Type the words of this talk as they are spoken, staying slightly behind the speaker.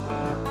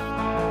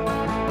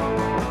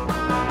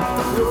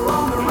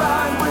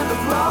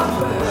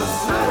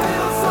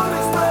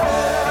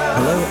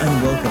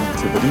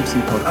to the Deep Sea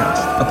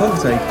Podcast, a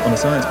punk take on a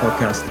science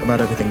podcast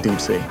about everything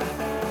deep sea.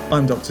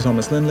 I'm Dr.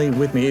 Thomas Lindley.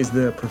 With me is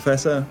the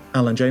Professor,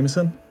 Alan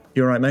Jameson.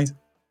 You all right, mate?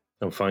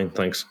 I'm fine,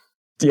 thanks.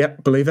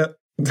 Yep, believe it.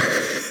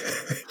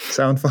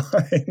 Sound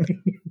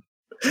fine.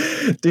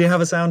 Do you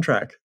have a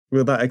soundtrack?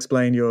 Will that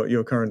explain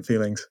your current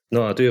feelings?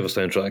 No, I do have a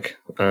soundtrack,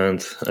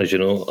 and as you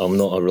know, I'm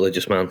not a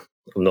religious man.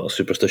 I'm not a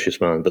superstitious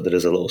man, but there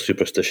is a little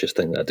superstitious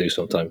thing that I do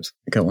sometimes.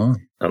 Go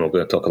on. And I'm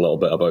going to talk a little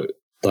bit about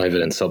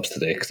diving in subs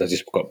today, because I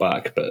just got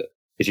back, but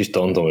it just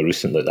dawned on me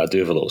recently that I do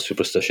have a little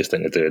superstitious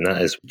thing to do, and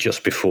that is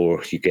just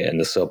before you get in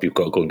the sub, you've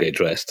got to go and get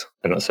dressed.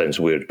 And that sounds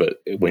weird, but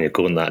when you're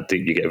going that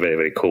deep, you get very,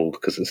 very cold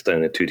because it's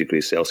down at 2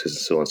 degrees Celsius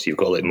and so on. So you've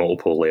got like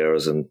multiple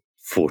layers and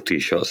 4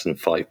 t-shirts and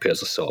 5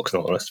 pairs of socks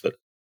and all the rest of it.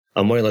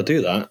 And while I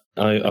do that,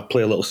 I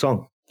play a little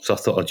song. So I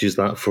thought I'd use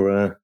that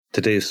for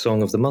today's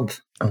song of the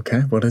month. Okay,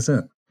 what is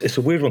it? It's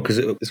a weird one because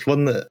it's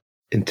one that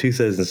in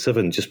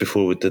 2007, just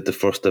before we did the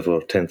first ever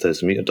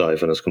 10,000 metre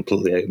dive, and I was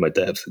completely out of my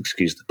depth,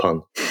 excuse the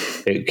pun,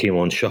 it came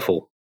on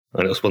shuffle.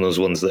 And it was one of those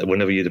ones that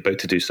whenever you're about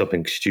to do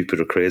something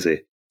stupid or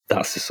crazy,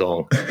 that's the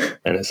song.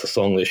 And it's a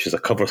song that's just a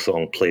cover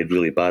song played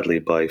really badly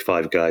by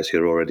 5 guys who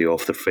are already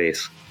off their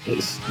face.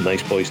 It's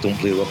Nice Boys Don't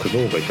Play Rock and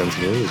Roll by Guns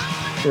N' Roses.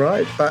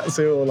 Right, that's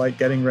all like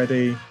getting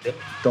ready, Yep.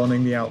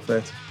 donning the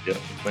outfit. Yeah,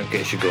 that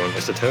gets you going.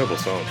 It's a terrible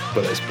song,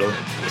 but it's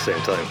brilliant at the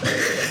same time.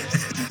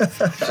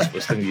 It's just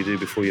this thing you do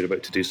before you're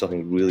about to do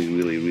something really,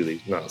 really,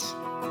 really nuts.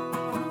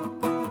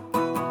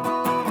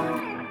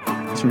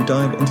 Should we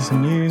dive into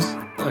some news?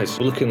 Nice.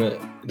 We're looking at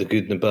the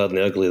good and the bad and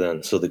the ugly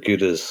then. So the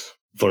good is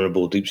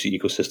vulnerable deep-sea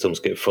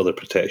ecosystems get further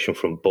protection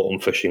from bottom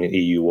fishing in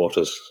EU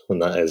waters,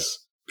 and that is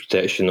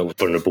protection of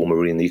vulnerable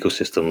marine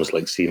ecosystems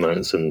like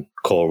seamounts and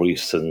coral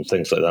reefs and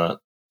things like that.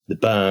 The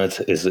bad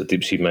is that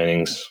deep-sea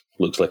mining's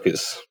looks like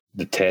it's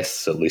the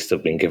tests at least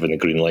have been given the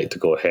green light to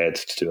go ahead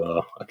to do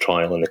a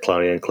trial in the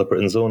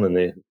Clarion-Clipperton zone in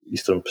the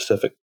Eastern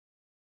Pacific.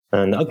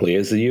 And the ugly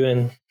is the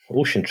UN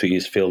ocean treaty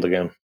has failed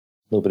again.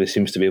 Nobody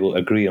seems to be able to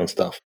agree on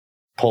stuff.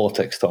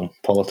 Politics, Tom.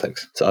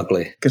 Politics. It's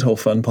ugly. Good old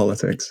fun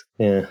politics.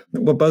 Yeah.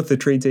 Well, both the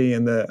treaty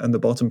and the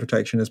bottom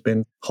protection has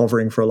been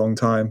hovering for a long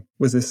time.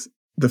 Was this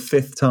the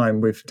 5th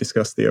time we've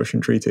discussed the ocean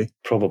treaty?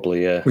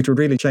 Probably, yeah. Which would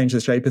really change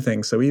the shape of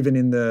things. So even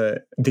in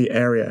the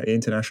area,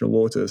 international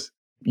waters,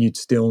 you'd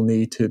still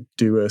need to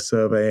do a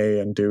survey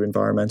and do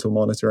environmental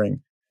monitoring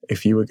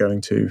if you were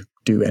going to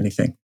do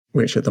anything,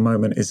 which at the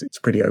moment it's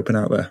pretty open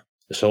out there.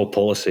 It's all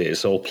policy.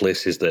 It's all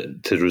places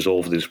that to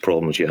resolve these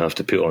problems you have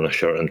to put on a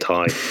shirt and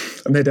tie.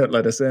 And they don't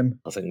let us in.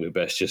 I think we're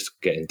best just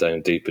getting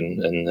down deep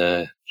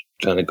and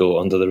trying to go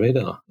under the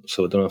radar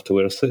so we don't have to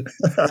wear a suit.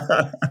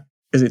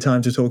 Is it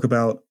time to talk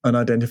about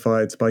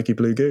unidentified spiky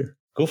blue goo?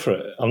 Go for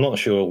it. I'm not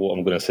sure what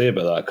I'm going to say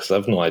about that because I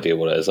have no idea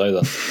what it is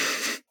either.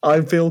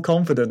 I feel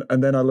confident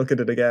and then I look at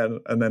it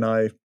again and then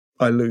I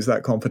lose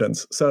that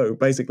confidence. So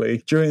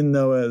basically, during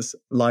NOAA's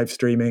live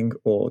streaming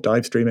or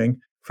dive streaming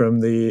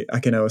from the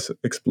Akinoa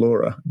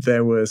Explorer,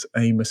 there was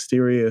a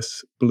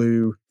mysterious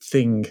blue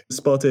thing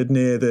spotted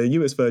near the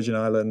US Virgin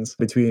Islands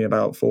between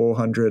about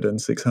 400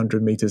 and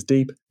 600 meters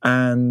deep.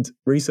 And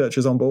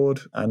researchers on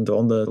board and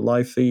on the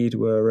live feed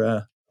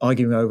were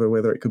arguing over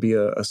whether it could be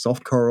a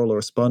soft coral or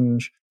a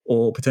sponge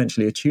or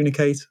potentially a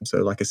tunicate, so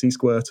like a sea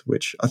squirt,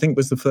 which I think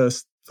was the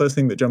first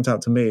thing that jumped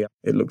out to me.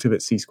 It looked a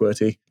bit sea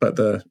squirty, but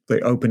the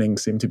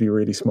openings seemed to be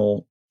really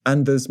small.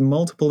 And there's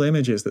multiple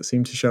images that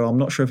seem to show, I'm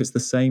not sure if it's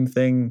the same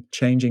thing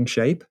changing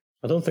shape.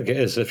 I don't think it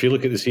is. If you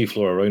look at the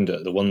seafloor around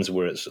it, the ones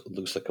where it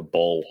looks like a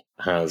ball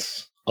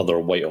has other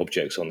white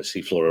objects on the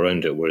seafloor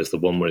around it, whereas the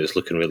one where it's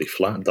looking really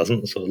flat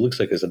doesn't. So it looks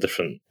like it's a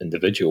different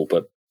individual,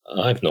 but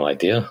I have no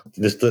idea.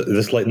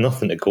 There's like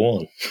nothing to go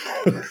on.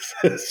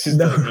 It's just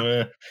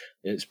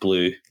it's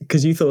blue.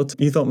 Because you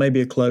thought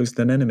maybe a closed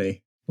anemone,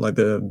 like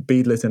the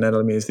beadlet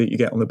anemones that you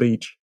get on the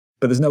beach.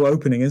 But there's no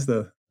opening, is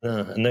there? No,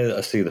 and now that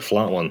I see the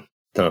flat one,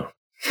 no.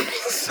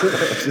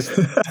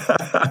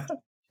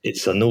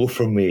 It's a no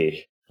from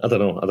me. I don't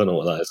know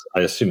what that is.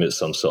 I assume it's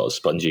some sort of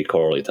spongy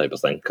corally type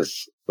of thing,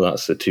 because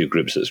that's the 2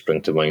 groups that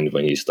spring to mind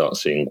when you start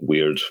seeing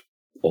weird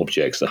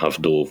objects that have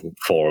no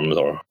form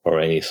or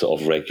any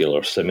sort of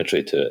regular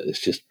symmetry to it.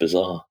 It's just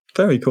bizarre.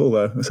 Very cool,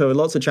 though. So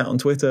lots of chat on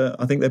Twitter.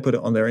 I think they put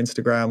it on their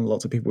Instagram.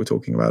 Lots of people were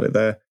talking about it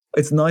there.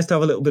 It's nice to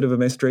have a little bit of a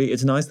mystery.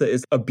 It's nice that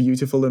it's a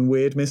beautiful and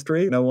weird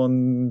mystery. No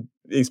one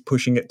is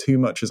pushing it too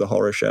much as a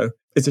horror show.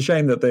 It's a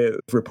shame that the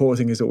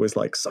reporting is always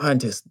like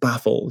scientists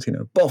baffled,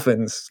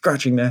 boffins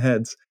scratching their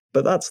heads.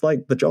 But that's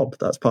like the job.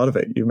 That's part of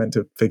it. You're meant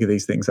to figure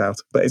these things out.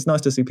 But it's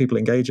nice to see people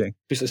engaging.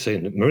 Basically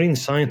saying marine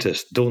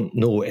scientists don't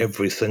know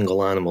every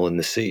single animal in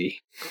the sea.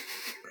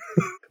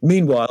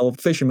 Meanwhile,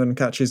 fisherman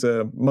catches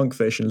a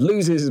monkfish and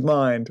loses his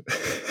mind.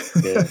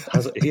 Yeah,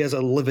 he has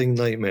a living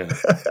nightmare.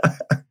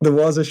 There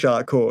was a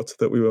shark caught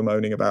that we were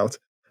moaning about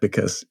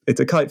because it's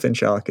a kitefin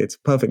shark. It's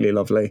perfectly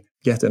lovely.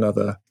 Yet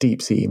another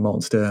deep sea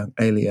monster,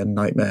 alien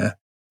nightmare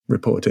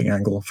reporting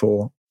angle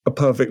for a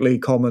perfectly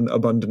common,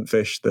 abundant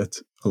fish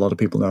that a lot of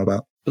people know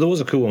about. But there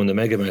was a cool one. The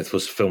megamouth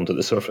was filmed at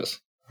the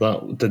surface.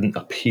 That didn't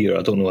appear,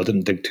 I don't know, I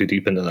didn't dig too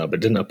deep into that, but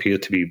it didn't appear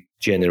to be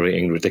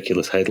generating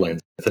ridiculous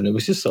headlines. And it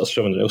was just sort of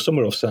swimming. It was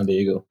somewhere off San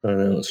Diego,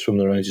 and it was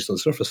swimming around just on the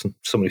surface, and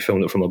somebody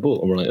filmed it from a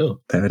boat, and we're like, oh.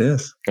 There it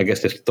is. I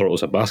guess they thought it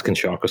was a basking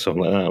shark or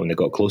something like that. When they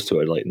got close to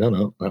it, like,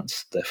 no,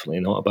 that's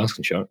definitely not a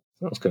basking shark.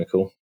 That was kind of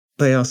cool.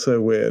 They are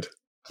so weird.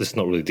 It's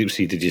not really deep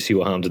sea. Did you see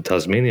what happened in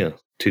Tasmania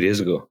 2 days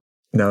ago?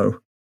 No.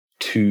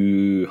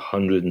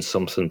 200 and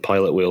something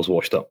pilot whales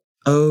washed up.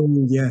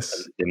 Oh,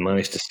 yes. They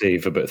managed to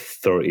save about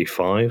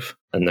 35,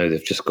 and now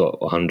they've just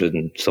got 100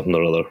 and something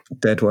or other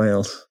Dead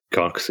whales.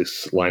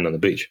 Carcasses lying on the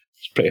beach.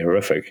 It's pretty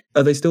horrific.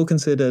 Are they still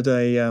considered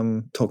a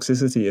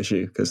toxicity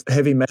issue? Because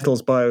heavy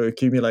metals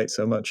bioaccumulate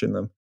so much in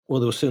them. Well,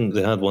 they were saying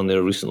they had one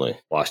there recently,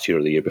 last year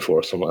or the year before,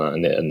 or something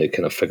like that, and they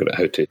kind of figured out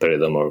how to bury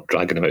them or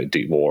dragging them out of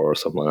deep water or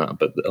something like that.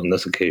 But on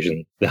this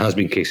occasion, there has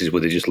been cases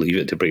where they just leave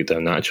it to break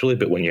down naturally.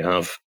 But when you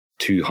have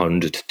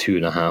 200 to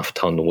 2.5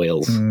 ton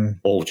whales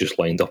all just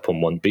lined up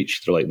on one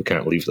beach, they're like, we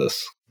can't leave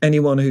this.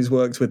 Anyone who's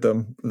worked with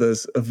them,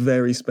 there's a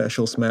very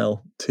special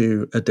smell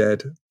to a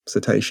dead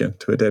cetacean,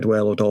 to a dead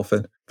whale or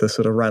dolphin. The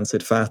sort of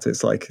rancid fat,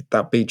 it's like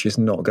that beach is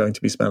not going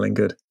to be smelling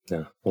good.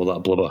 Yeah, all that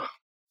blubber.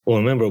 Well, I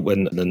remember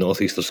when in the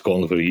northeast of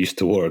Scotland where we used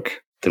to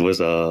work, there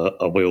was a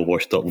whale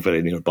washed up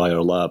very nearby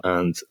our lab,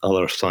 and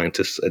other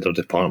scientists in our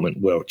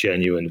department were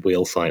genuine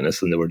whale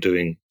scientists, and they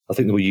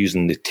were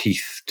using the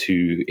teeth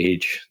to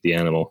age the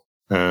animal.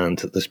 And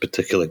this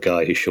particular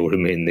guy, who shall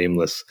remain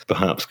nameless,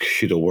 perhaps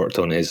should have worked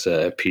on his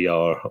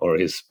PR or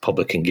his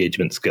public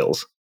engagement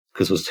skills,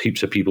 because there's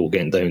heaps of people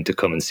getting down to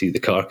come and see the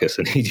carcass,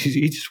 and he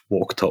just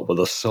walked up with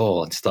a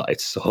saw and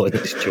started sawing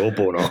his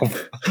jawbone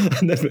off.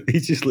 And then he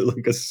just looked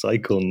like a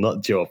psycho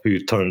nut job who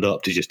turned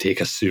up to just take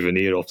a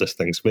souvenir of this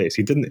thing's face.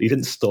 He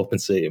didn't stop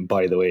and say, and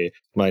by the way,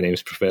 my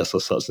name's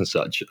Professor such and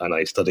such, and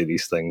I study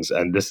these things,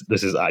 and this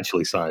is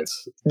actually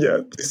science. Yeah,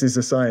 this is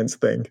a science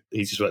thing.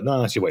 He just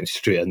went, she went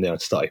straight in there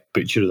and started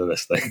butchering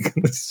this thing.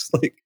 It's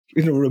like,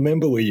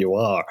 remember where you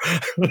are.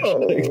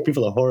 Like,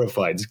 people are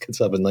horrified. These kids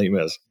having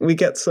nightmares. We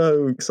get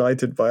so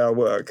excited by our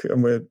work,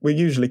 and we're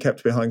usually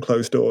kept behind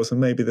closed doors, and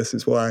maybe this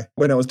is why.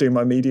 When I was doing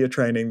my media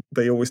training,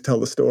 they always tell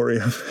the story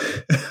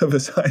of a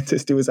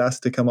scientist who was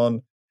asked to come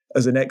on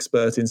as an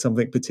expert in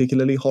something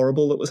particularly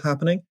horrible that was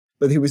happening.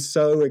 But he was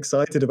so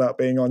excited about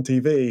being on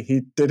TV,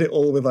 he did it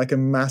all with like a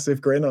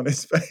massive grin on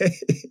his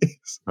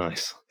face.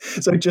 Nice.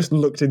 So it just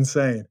looked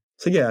insane.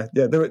 So yeah,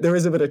 there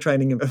is a bit of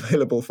training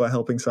available for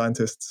helping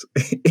scientists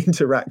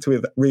interact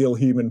with real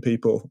human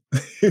people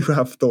who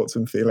have thoughts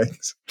and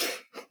feelings.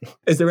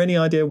 Is there any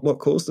idea what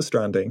caused the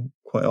stranding?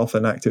 Quite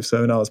often active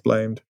sonar is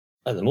blamed.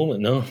 At the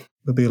moment, no.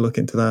 There'll be a look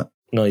into that.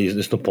 No,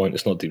 there's no point.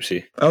 It's not deep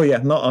sea. Oh yeah,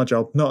 not our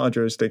job, not our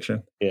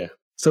jurisdiction. Yeah.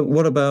 So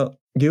what about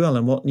you,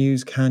 Alan? What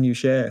news can you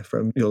share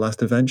from your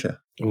last adventure?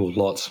 Oh,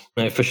 lots.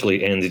 I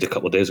officially ended a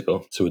couple of days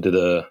ago. So we did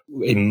a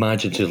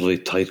imaginatively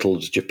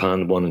titled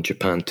Japan 1 and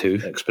Japan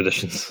 2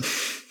 expeditions.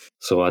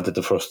 So I did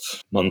the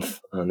first month,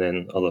 and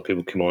then other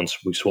people came on, so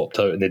we swapped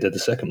out, and they did the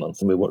second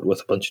month. And we worked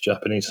with a bunch of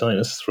Japanese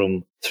scientists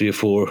from 3 or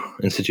 4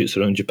 institutes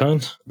around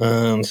Japan.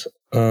 And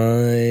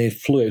I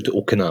flew out to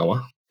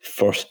Okinawa.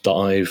 First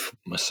dive,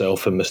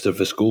 myself and Mr.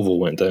 Vescovo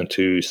went down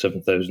to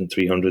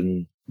 7,300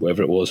 and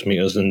whatever it was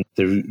meters in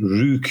the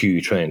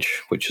Ryukyu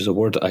Trench, which is a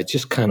word that I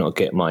just cannot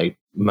get my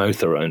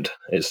mouth around.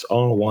 It's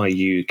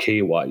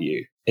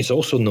Ryukyu. It's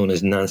also known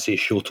as Nancy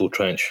Shoto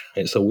Trench.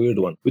 It's a weird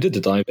one. We did the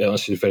dive. It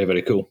was actually very,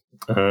 very cool.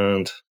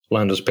 And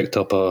landers picked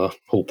up a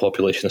whole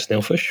population of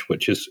snailfish,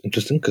 which is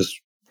interesting because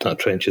that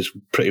trench is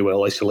pretty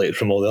well isolated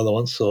from all the other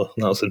ones, so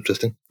that was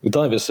interesting. The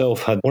dive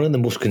itself had one of the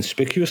most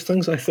conspicuous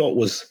things I thought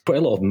was quite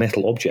a lot of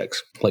metal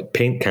objects, like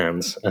paint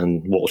cans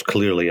and what was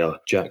clearly a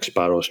Jack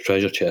Sparrow's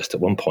treasure chest at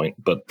one point,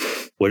 but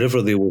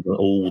wherever there was an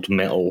old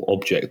metal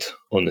object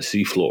on the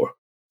seafloor,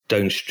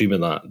 downstream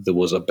of that, there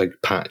was a big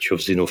patch of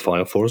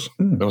xenophyrophores.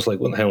 And I was like,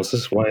 what the hell is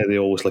this? Why are they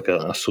always like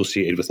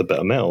associated with a bit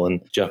of metal? And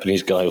the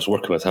Japanese guy I was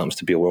working with happens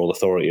to be a world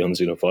authority on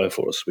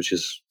xenophyrophores, which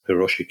is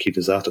Hiroshi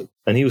Kitazato.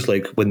 And he was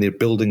like, when they're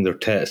building their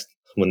test,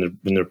 when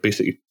they're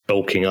basically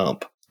bulking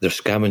up, they're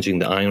scavenging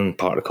the iron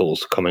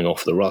particles coming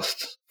off the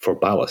rust for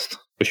ballast,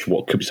 which is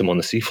what keeps them on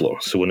the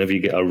seafloor. So whenever you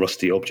get a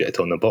rusty object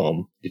on the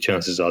bottom, the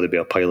chances are there'll be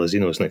a pile of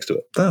xenos next to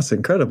it. That's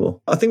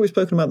incredible. I think we've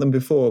spoken about them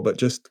before, but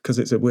just because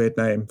it's a weird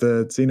name,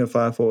 the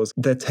xenophyrophores,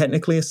 they're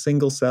technically a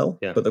single cell,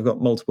 but they've got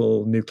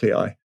multiple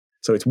nuclei.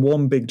 So it's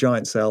one big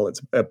giant cell.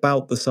 It's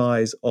about the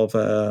size of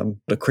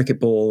a cricket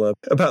ball,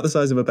 about the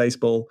size of a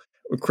baseball,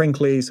 a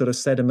crinkly sort of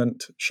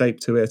sediment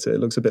shape to it. It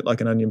looks a bit like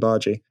an onion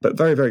bhaji, but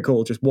very, very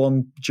cool. Just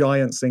one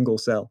giant single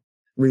cell.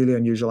 Really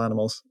unusual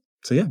animals.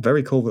 So yeah,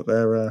 very cool that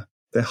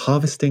they're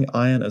harvesting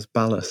iron as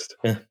ballast.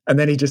 Yeah. And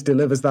then he just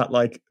delivers that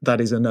like that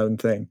is a known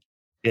thing.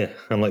 Yeah,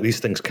 and like these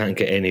things can't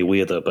get any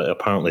weirder, but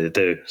apparently they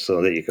do.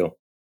 So there you go.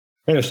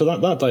 Anyway, so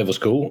that dive was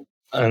cool.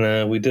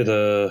 And we did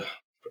I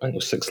think it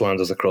was 6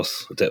 landers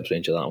across the depth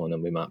range of that one,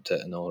 and we mapped it,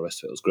 and all the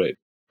rest of it was great.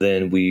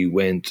 Then we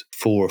went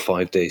 4 or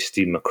 5 days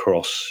steam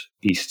across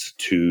east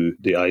to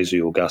the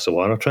Aizu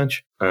Ogasawara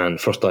Trench. And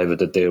first dive I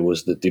did there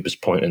was the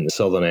deepest point in the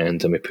southern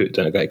end, and we put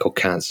down a guy called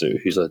Katsu,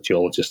 who's a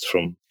geologist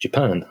from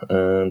Japan,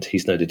 and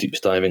he's now the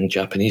deepest diving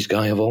Japanese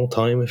guy of all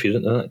time, if you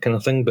didn't know that kind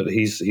of thing. But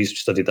he's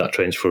studied that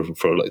trench for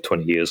like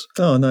 20 years.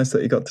 Oh, nice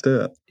that you got to do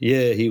it.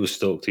 Yeah, he was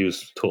stoked. He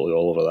was totally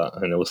all over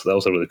that, and that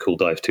was a really cool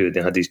dive too.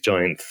 They had these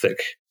giant,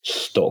 thick,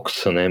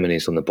 stalked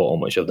anemones on the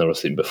bottom, which I've never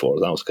seen before.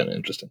 That was kind of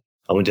interesting.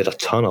 And we did a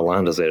ton of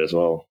landers there as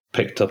well.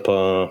 Picked up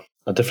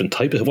a different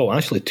type of, well,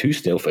 actually 2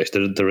 snailfish.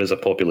 There is a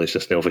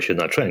population of snailfish in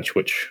that trench,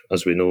 which,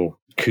 as we know,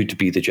 could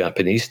be the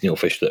Japanese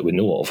snailfish that we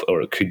know of,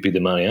 or it could be the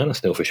Mariana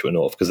snailfish we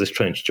know of, because this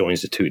trench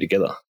joins the 2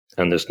 together,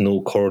 and there's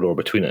no corridor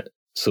between it.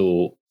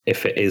 So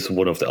if it is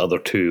one of the other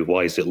 2,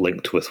 why is it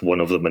linked with one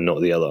of them and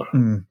not the other?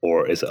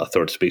 Or is it a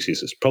third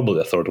species? It's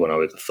probably a third one, I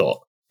would have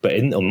thought. But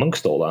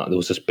amongst all that, there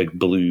was this big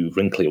blue,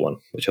 wrinkly one,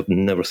 which I've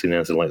never seen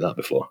anything like that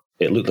before.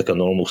 It looked like a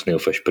normal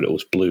snailfish, but it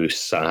was blue,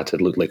 sad.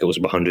 It looked like it was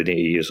 180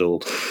 years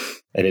old.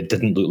 And it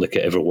didn't look like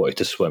it ever wanted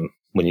to swim.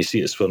 When you see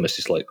it swim, it's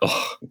just like,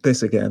 oh.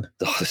 This again.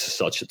 Oh, this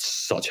is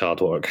such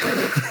hard work.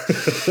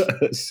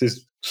 It's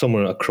just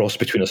somewhere a cross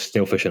between a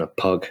snailfish and a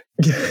pug.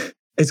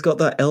 It's got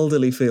that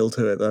elderly feel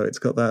to it, though. It's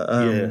got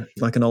that,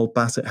 like an old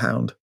basset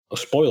hound. A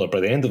spoiler, by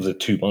the end of the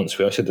 2 months,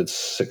 we actually did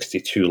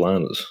 62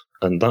 landers.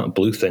 And that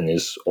blue thing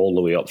is all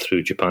the way up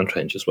through Japan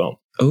Trench as well.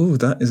 Oh,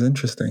 that is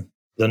interesting.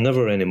 They're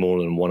never any more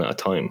than 1 at a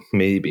time.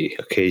 Maybe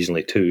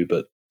occasionally 2,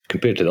 but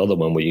compared to the other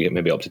one where you get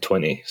maybe up to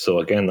 20. So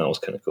again, that was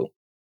kind of cool.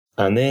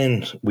 And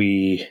then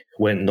we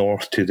went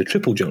north to the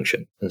Triple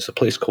Junction. And it's a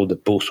place called the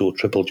Boso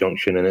Triple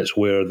Junction, and it's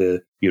where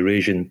the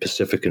Eurasian,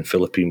 Pacific, and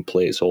Philippine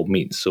plates all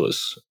meet. So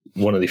it's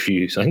one of the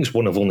few, I think it's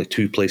one of only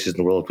 2 places in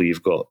the world where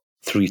you've got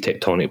 3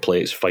 tectonic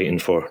plates fighting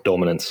for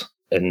dominance.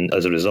 And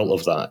as a result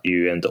of that,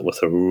 you end up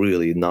with a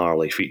really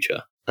gnarly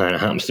feature. And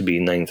it happens to be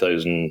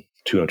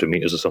 9,200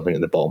 meters or something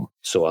at the bottom.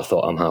 So I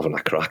thought, I'm having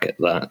a crack at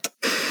that.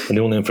 And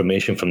the only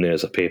information from there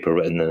is a paper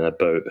written in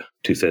about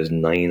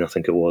 2009, I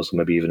think it was,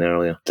 maybe even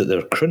earlier, that there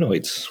are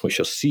crinoids, which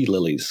are sea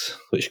lilies,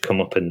 which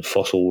come up in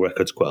fossil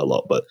records quite a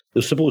lot. But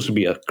there's supposed to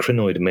be a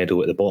crinoid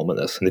meadow at the bottom of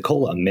this. And they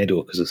call it a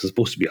meadow because it's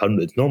supposed to be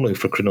hundreds. Normally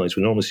for crinoids,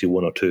 we normally see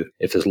 1 or 2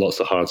 if there's lots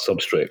of hard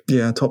substrate.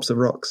 Yeah, tops of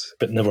rocks.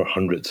 But never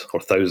hundreds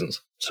or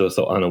thousands. So I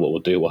thought, I know what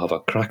we'll do. We'll have a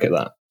crack at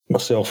that.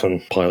 Myself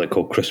and a pilot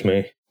called Chris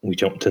May, we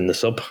jumped in the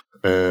sub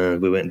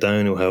and we went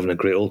down. We were having a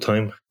great old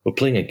time. We're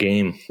playing a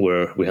game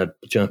where we had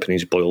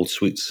Japanese boiled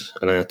sweets,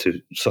 and I had to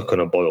suck on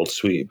a boiled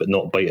sweet but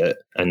not bite it.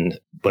 And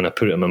when I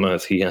put it in my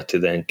mouth, he had to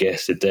then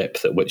guess the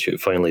depth at which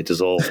it finally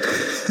dissolved.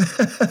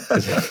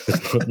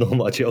 There's not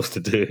much else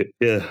to do.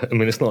 Yeah, I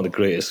mean, it's not the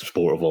greatest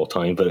sport of all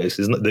time, but it's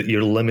not that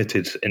you're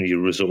limited in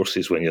your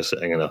resources when you're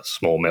sitting in a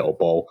small metal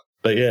ball.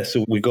 But yeah,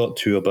 so we got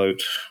to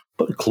about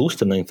close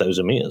to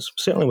 9,000 meters,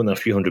 certainly when they're a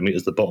few hundred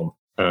meters at the bottom,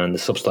 and the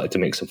sub started to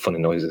make some funny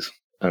noises.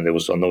 And there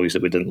was a noise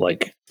that we didn't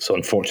like. So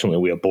unfortunately,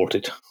 we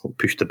aborted. We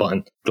pushed the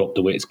button, dropped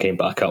the weights, came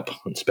back up,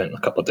 and spent a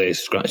couple of days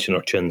scratching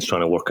our chins trying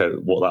to work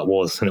out what that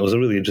was. And it was a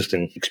really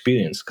interesting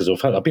experience because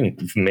I've been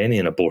many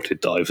an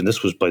aborted dive, and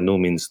this was by no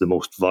means the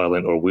most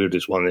violent or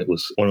weirdest one. It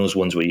was one of those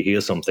ones where you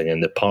hear something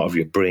and the part of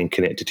your brain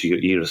connected to your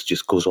ears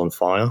just goes on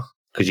fire.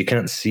 Because you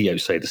can't see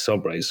outside the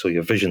sub, right? So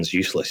your vision's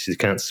useless. You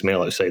can't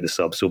smell outside the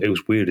sub. So it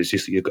was weird. It's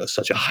just that you've got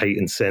such a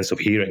heightened sense of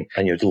hearing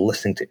and you're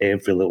listening to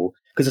every little...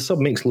 Because the sub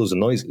makes loads of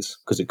noises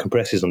because it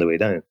compresses on the way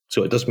down.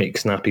 So it does make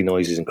snappy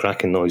noises and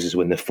cracking noises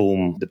when the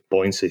foam, the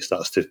buoyancy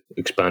starts to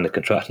expand and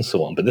contract and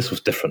so on. But this was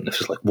different. This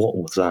was like, what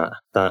was that?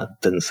 That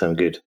didn't sound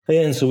good.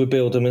 Yeah, and so we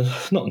bailed him.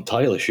 Not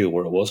entirely sure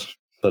where it was.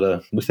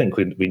 But we think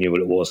we knew what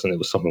it was, and it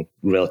was something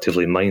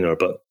relatively minor.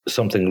 But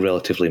something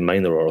relatively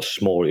minor or a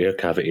small air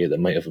cavity that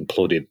might have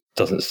imploded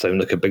doesn't sound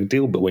like a big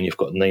deal. But when you've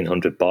got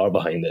 900 bar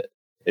behind it,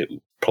 it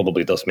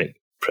probably does make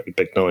pretty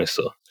big noise.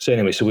 So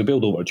anyway, so we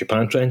bailed over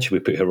Japan Trench. We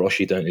put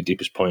Hiroshi down to the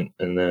deepest point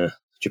in the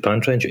Japan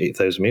Trench at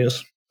 8,000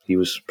 meters. He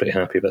was pretty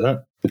happy about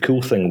that. The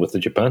cool thing with the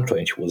Japan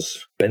Trench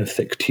was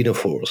benthic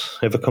ctenophores.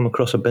 Ever come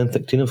across a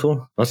benthic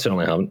ctenophore? I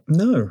certainly haven't.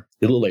 No.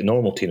 They look like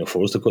normal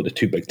ctenophores. They've got the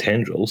 2 big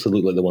tendrils. They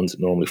look like the ones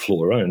that normally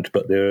float around,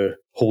 but they're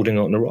holding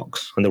out on the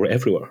rocks, and they were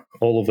everywhere,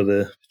 all over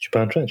the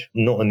Japan Trench.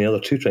 Not in the other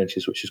 2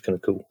 trenches, which is kind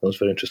of cool. That was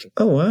very interesting.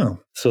 Oh, wow.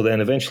 So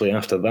then eventually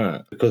after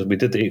that, because we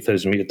did the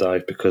 8,000 meter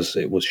dive because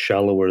it was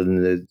shallower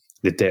than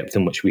the depth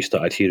in which we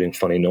started hearing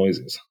funny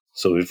noises.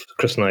 So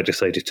Chris and I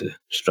decided to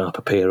strap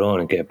a pair on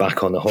and get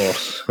back on the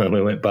horse, and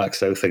we went back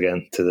south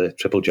again to the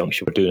Triple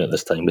Junction. We're doing it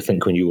this time. We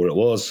think we knew where it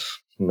was.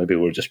 Maybe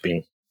we're just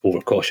being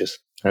overcautious.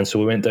 And so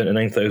we went down to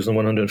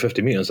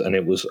 9,150 meters, and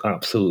it was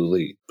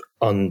absolutely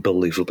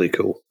unbelievably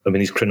cool. I mean,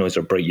 these crinoids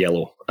are bright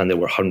yellow, and there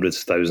were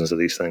hundreds, thousands of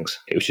these things.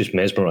 It was just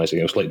mesmerizing.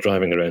 It was like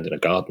driving around in a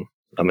garden.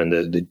 I mean,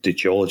 the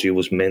geology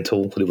was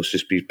mental. There was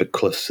just these big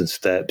cliffs and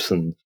steps,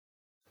 and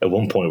at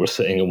one point, we're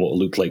sitting on what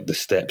looked like the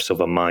steps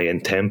of a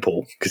Mayan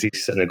temple, because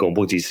he's sitting there going,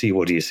 what do you see?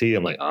 What do you see?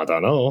 I'm like, I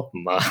don't know,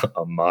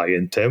 a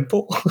Mayan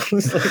temple?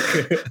 It's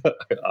like,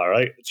 all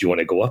right, do you want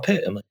to go up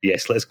it? I'm like,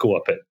 yes, let's go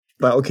up it.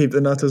 That'll keep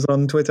the nutters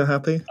on Twitter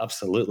happy?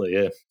 Absolutely,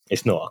 yeah.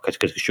 It's not, I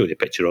could show you a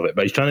picture of it,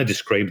 but he's trying to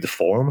describe the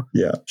form.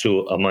 Yeah.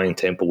 So a Mayan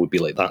temple would be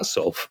like that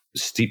sort of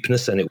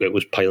steepness, and it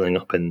was piling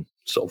up in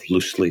sort of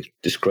loosely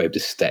described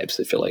as steps,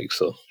 if you like.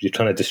 So you're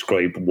trying to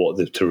describe what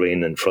the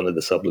terrain in front of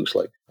the sub looks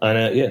like.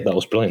 And yeah, that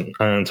was brilliant.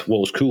 And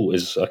what was cool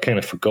is I kind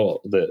of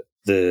forgot that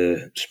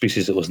the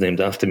species that was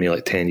named after me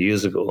like 10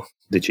 years ago,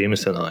 the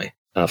Jameson eye,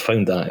 I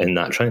found that in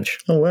that trench.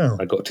 Oh, wow.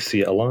 I got to see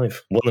it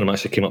alive. One of them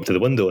actually came up to the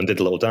window and did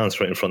a little dance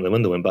right in front of the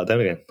window and back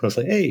down again. I was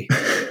like, hey.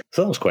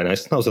 So that was quite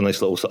nice. That was a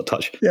nice little sort of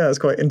touch. Yeah, it's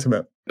quite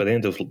intimate. By the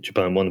end of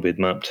Japan 1, we'd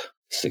mapped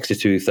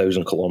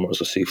 62,000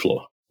 kilometres of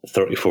seafloor,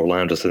 34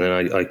 landers, and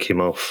then I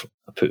came off,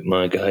 I put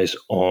my guys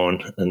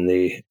on, and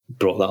they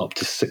brought that up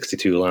to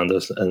 62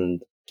 landers,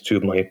 and two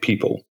of my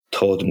people,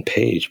 Todd and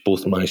Paige,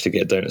 both managed to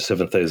get down to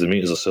 7,000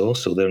 metres or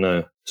so they're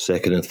now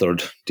second and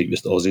third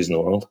deepest Aussies in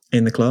the world.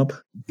 In the club?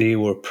 They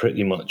were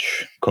pretty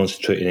much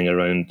concentrating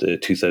around the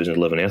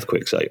 2011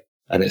 earthquake site.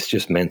 And it's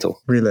just mental.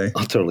 Really?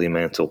 Utterly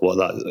mental what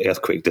that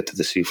earthquake did to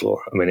the seafloor.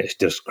 I mean, it's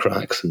just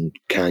cracks and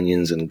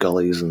canyons and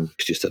gullies, and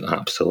it's just an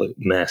absolute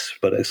mess.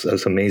 But it's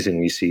amazing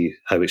when you see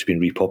how it's been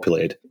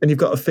repopulated. And you've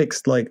got a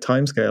fixed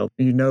timescale.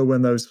 You know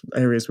when those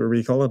areas were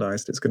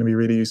recolonized. It's going to be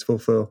really useful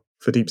for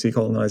deep sea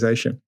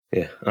colonization.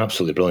 Yeah,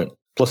 absolutely brilliant.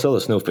 Plus, the other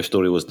snailfish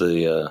story was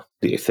the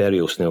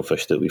ethereal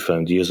snailfish that we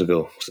found years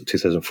ago. Was it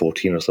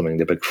 2014 or something?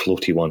 The big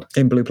floaty one.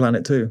 In Blue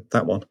Planet 2,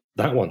 that one.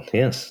 That one,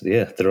 yes.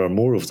 Yeah, there are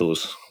more of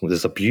those.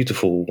 There's a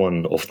beautiful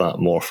one of that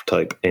morph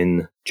type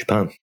in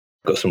Japan.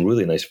 Got some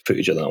really nice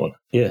footage of that one.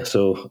 Yeah,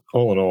 so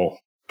all in all,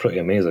 pretty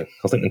amazing.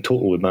 I think in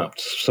total we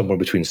mapped somewhere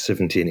between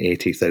 70 and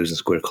 80,000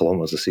 square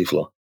kilometres of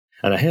seafloor.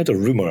 And I heard a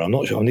rumour, I'm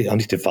not sure, I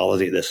need to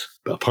validate this,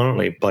 but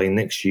apparently by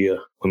next year,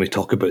 when we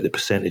talk about the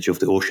percentage of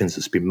the oceans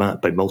that's been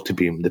mapped by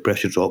multibeam, the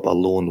pressure drop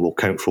alone will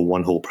count for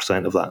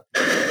 1% of that.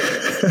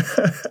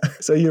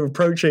 So you're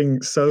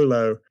approaching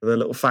solo, the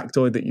little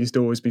factoid that used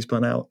to always be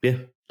spun out. Yeah.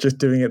 Just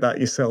doing it that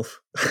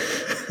yourself.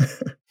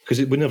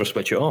 Because we never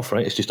switch it off,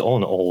 right? It's just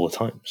on all the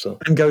time. So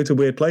and go to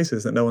weird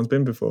places that no one's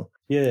been before.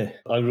 Yeah,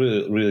 I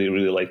really, really,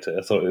 really liked it.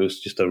 I thought it was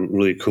just a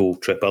really cool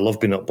trip. I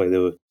love being up by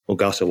the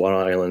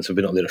Ogasawara Islands. I've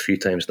been up there a few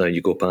times now.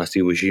 You go past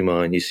Iwo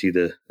Jima and you see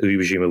Iwo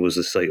Jima was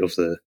the site of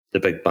the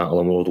big battle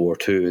in World War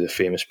II, the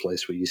famous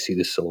place where you see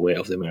the silhouette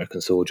of the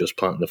American soldiers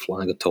planting the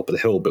flag on top of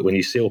the hill. But when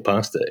you sail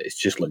past it, it's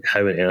just like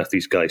how on earth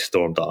these guys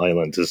stormed that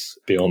island is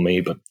beyond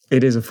me. But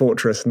it is a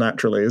fortress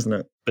naturally, isn't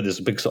it? But there's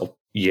a big sort of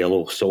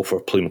yellow sulphur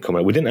plume coming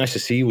out. We didn't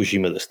actually see Iwo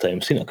Jima this time.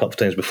 I've seen it a couple of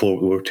times before.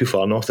 We were too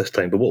far north this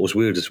time. But what was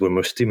weird is when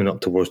we're steaming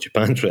up towards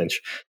Japan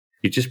Trench,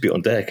 you'd just be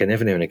on deck, and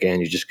every now and again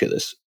you just get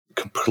this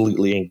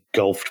completely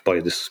engulfed by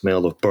the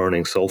smell of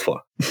burning sulphur.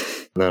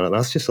 Now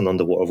that's just an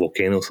underwater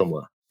volcano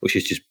somewhere, which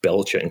is just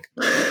belching.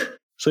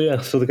 So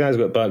the guys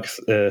got back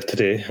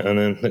today, and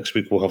then next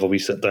week we'll have a wee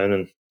sit down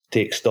and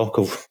take stock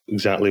of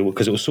exactly,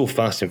 because it was so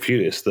fast and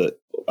furious that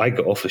I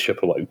got off the ship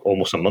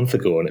almost a month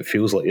ago, and it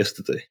feels like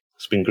yesterday.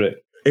 It's been great.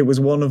 It was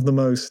one of the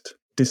most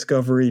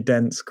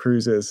discovery-dense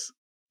cruises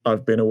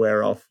I've been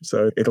aware of,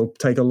 so it'll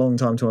take a long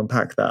time to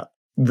unpack that.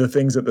 The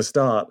things at the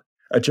start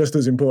are just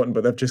as important,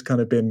 but they've just kind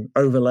of been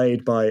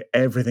overlaid by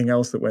everything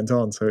else that went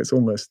on, so it's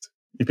almost,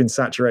 you've been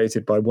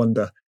saturated by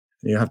wonder.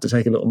 You have to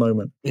take a little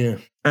moment. Yeah.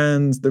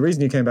 And the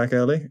reason you came back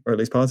early, or at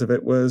least part of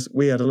it, was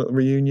we had a little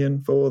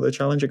reunion for the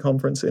Challenger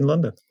conference in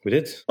London. We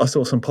did. I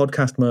saw some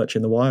podcast merch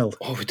in the wild.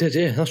 Oh, we did,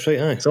 yeah. That's right,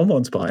 aye.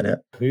 Someone's buying it.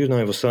 You and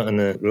I were sat in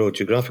the Royal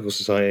Geographical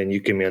Society, and you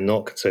gave me a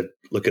knock and said,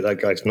 look at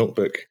that guy's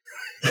notebook.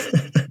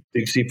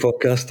 Deep Sea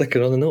Podcast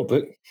sticker on the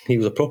notebook. He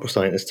was a proper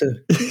scientist too.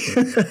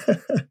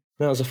 That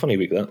was a funny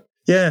week, that.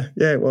 Yeah,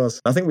 it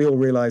was. I think we all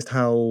realised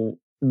how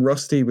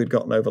rusty we'd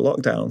gotten over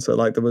lockdown. So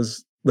there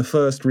was the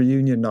first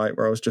reunion night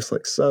where I was just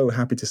so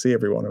happy to see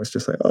everyone. I was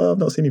just I've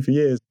not seen you for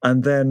years.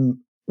 And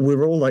then we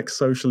were all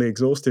socially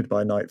exhausted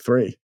by night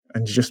 3,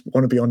 and you just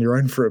want to be on your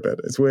own for a bit.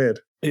 It's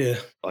weird. Yeah,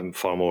 I'm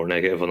far more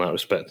negative in that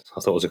respect.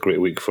 I thought it was a great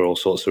week for all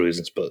sorts of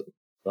reasons, but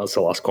that's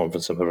the last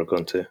conference I've ever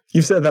gone to.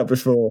 You've said that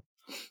before.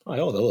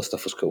 All the other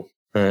stuff was cool.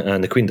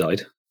 And the Queen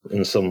died,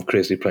 and some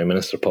crazy Prime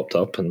Minister popped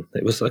up, and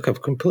it was a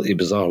completely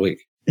bizarre week.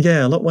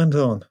 Yeah, a lot went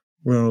on.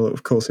 We're all,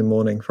 of course, in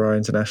mourning for our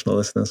international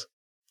listeners.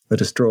 They're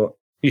distraught.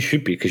 You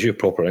should be, because you're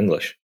proper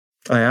English.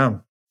 I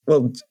am.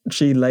 Well,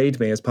 she laid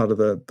me as part of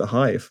the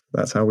hive.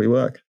 That's how we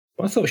work.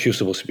 I thought she was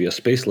supposed to be a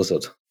space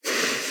lizard.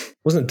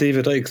 Wasn't it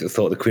David Icke that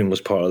thought the Queen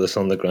was part of this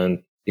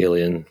underground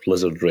alien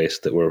lizard race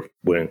that were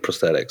wearing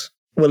prosthetics?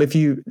 Well, if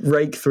you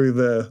rake through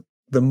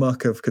the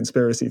muck of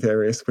conspiracy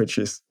theories, which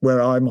is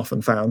where I'm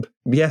often found,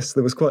 yes,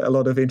 there was quite a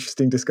lot of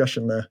interesting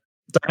discussion there.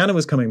 Diana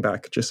was coming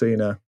back, just so you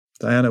know.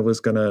 Diana was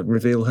going to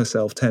reveal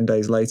herself 10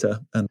 days later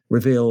and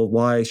reveal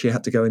why she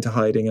had to go into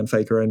hiding and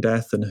fake her own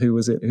death and who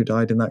was it who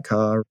died in that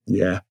car.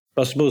 Yeah.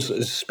 I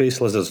suppose space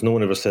lizards, no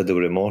one ever said they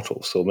were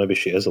immortal, so maybe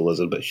she is a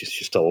lizard, but she's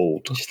just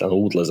old. She's an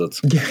old lizard.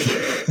 Yeah.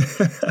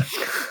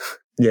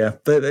 Yeah,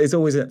 but it's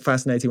always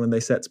fascinating when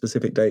they set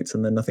specific dates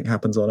and then nothing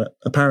happens on it.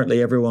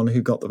 Apparently everyone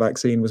who got the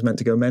vaccine was meant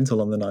to go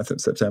mental on the 9th of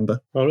September.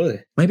 Oh,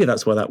 really? Maybe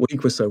that's why that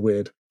week was so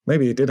weird.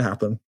 Maybe it did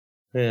happen.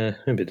 Yeah,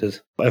 maybe it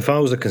is. But if I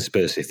was a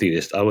conspiracy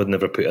theorist, I would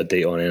never put a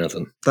date on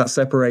anything. That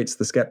separates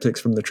the skeptics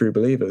from the true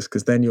believers,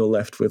 because then you're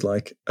left with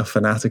like a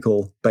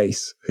fanatical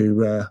base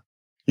who,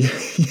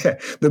 yeah,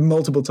 the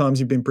multiple times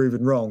you've been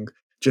proven wrong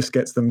just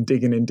gets them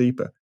digging in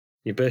deeper.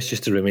 You're best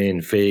just to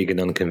remain vague and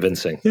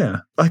unconvincing.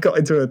 Yeah. I got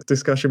into a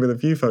discussion with a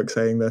few folks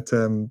saying that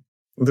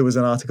there was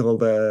an article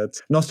that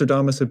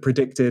Nostradamus had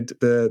predicted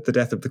the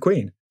death of the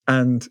Queen.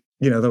 And,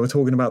 they were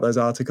talking about those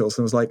articles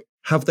and was like,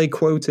 have they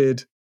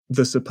quoted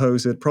the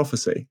supposed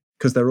prophecy?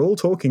 Because they're all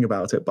talking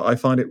about it, but I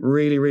find it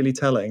really, really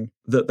telling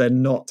that they're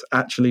not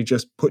actually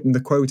just putting the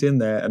quote in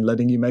there and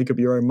letting you make up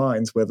your own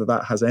minds whether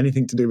that has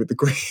anything to do with the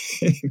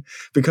Queen.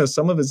 Because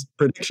some of his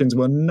predictions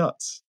were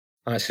nuts.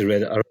 I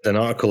read an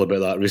article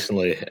about that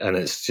recently, and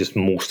it's just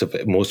most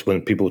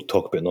when people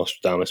talk about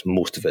Nostradamus,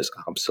 most of it's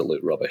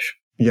absolute rubbish.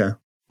 Yeah.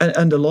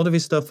 And a lot of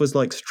his stuff was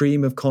like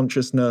stream of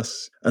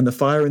consciousness, and the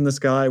fire in the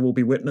sky will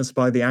be witnessed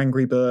by the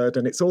angry bird,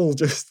 and it's all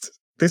just,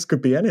 this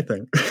could be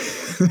anything.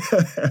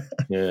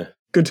 Yeah.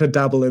 Good to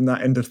dabble in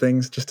that end of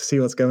things just to see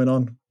what's going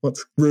on,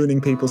 what's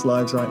ruining people's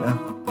lives right now.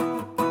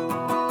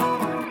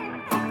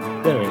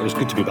 Anyway, it was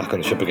good to be back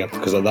on the ship again,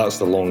 because that's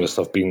the longest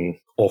I've been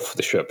off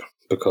the ship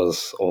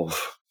because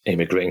of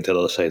emigrating to the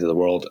other side of the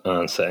world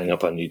and setting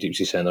up a new deep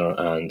sea centre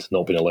and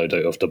not being allowed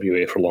out of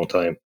WA for a long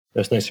time.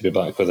 It's nice to be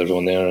back with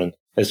everyone there, and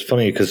it's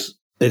funny because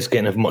it's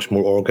getting much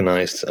more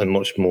organised and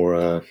much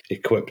more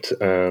equipped,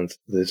 and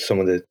some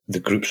of the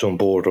groups on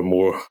board are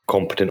more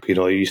competent. It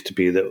used to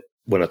be that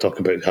when I talk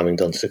about having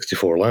done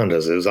 64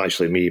 landers, it was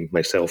actually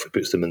myself, who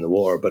puts them in the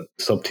water, but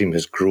the sub-team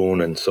has grown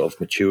and sort of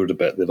matured a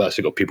bit. They've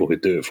actually got people who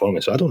do it for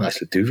me, so I don't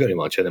actually do very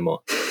much anymore.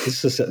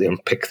 Just to sit there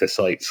and pick the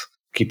sites,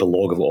 keep a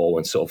log of it all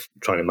and sort of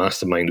trying to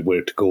mastermind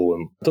where to go.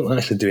 And I don't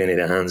actually do any of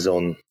the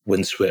hands-on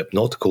windswept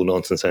nautical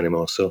nonsense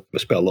anymore, so I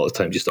spent a lot of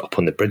time just up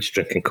on the bridge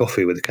drinking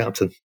coffee with the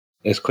captain.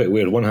 It's quite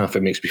weird. One half,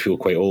 it makes me feel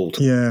quite old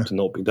to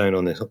not be down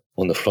on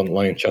the front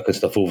line chucking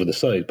stuff over the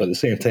side, but at the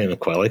same time I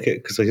quite like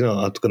it because I'm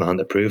going to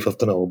hand it proof. I've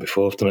done it all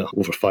before. I've done it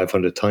over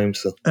 500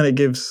 times. So. And it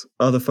gives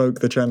other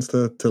folk the chance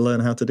to learn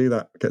how to do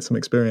that, get some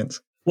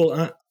experience.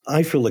 Well,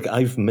 I feel like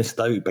I've missed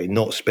out by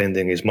not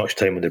spending as much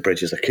time on the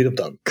bridge as I could have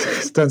done.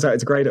 It turns out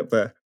it's great up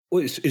there.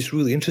 Well, it's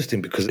really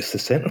interesting because it's the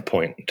centre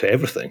point to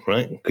everything,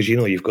 right? Because,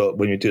 you've got,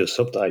 when you do a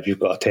subdive,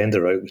 you've got a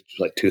tender out, which is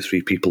like 2 or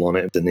 3 people on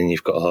it. And then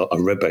you've got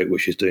a rib out,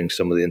 which is doing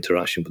some of the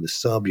interaction with the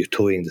sub. You're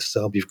towing the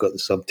sub. You've got the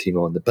sub team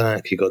on the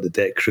back. You've got the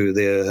deck crew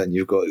there. And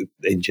you've got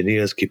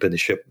engineers keeping the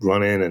ship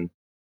running. And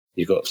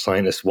you've got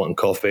scientists wanting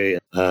coffee.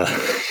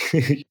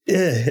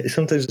 Yeah,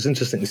 sometimes it's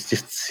interesting to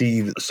just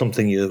see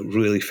something you're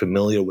really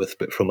familiar with,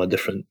 but from a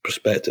different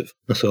perspective.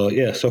 So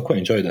I quite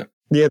enjoyed it.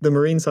 Yeah, the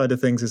marine side of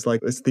things is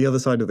like, it's the other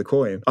side of the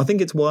coin. I think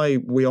it's why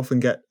we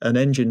often get an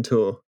engine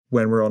tour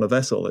when we're on a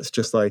vessel. It's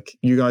just like,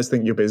 you guys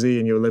think you're busy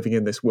and you're living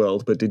in this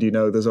world, but did you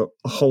know there's a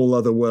whole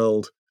other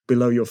world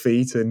below your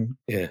feet and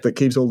that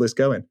keeps all this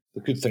going?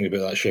 The good thing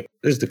about that ship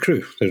is the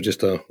crew. They're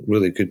just a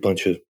really good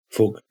bunch of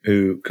folk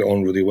who get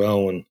on really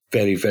well and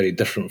very, very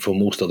different from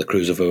most other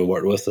crews I've ever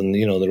worked with. And,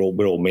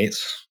 we're all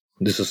mates.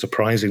 There's a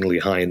surprisingly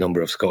high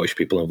number of Scottish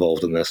people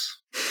involved in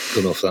this.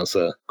 Don't know if that's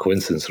a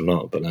coincidence or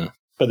not, but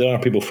there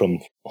are people from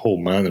a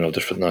whole manner of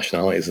different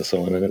nationalities and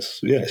so on. And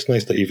it's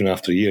nice that even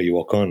after a year you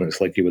walk on and it's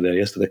like you were there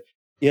yesterday.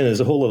 Yeah,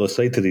 there's a whole other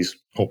side to these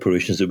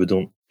operations that we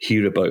don't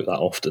hear about that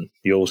often.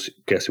 You always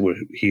guess we're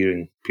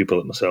hearing people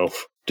like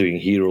myself doing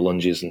hero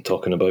lunges and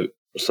talking about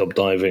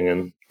subdiving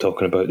and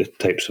talking about the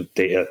types of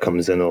data that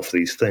comes in off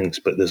these things.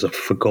 But there's a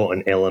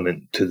forgotten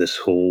element to this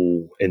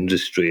whole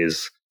industry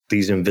is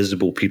these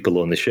invisible people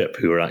on the ship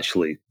who are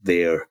actually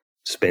there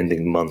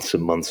spending months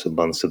and months and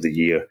months of the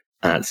year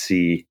at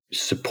sea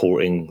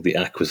supporting the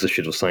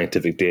acquisition of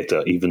scientific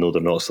data, even though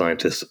they're not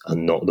scientists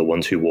and not the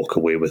ones who walk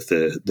away with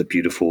the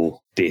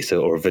beautiful data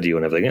or video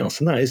and everything else.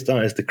 And that is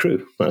the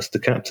crew. That's the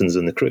captains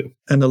and the crew.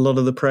 And a lot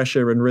of the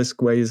pressure and risk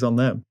weighs on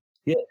them.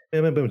 Yeah, I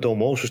remember Don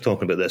Walsh was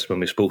talking about this when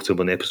we spoke to him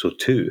on episode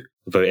 2,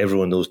 about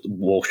everyone knows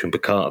Walsh and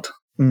Picard.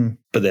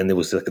 But then there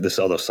was this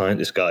other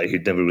scientist guy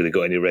who'd never really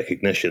got any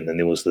recognition, and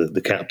there was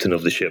the captain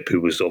of the ship who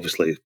was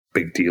obviously a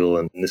big deal.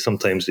 And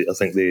sometimes I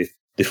think they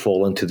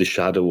fall into the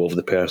shadow of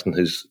the person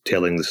who's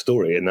telling the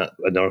story, and that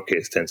in our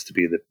case tends to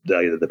be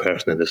either the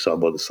person in the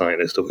sub or the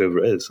scientist or whoever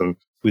it is. And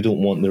we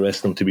don't want the rest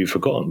of them to be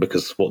forgotten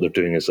because what they're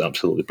doing is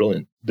absolutely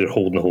brilliant. They're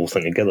holding the whole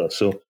thing together.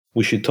 So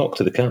we should talk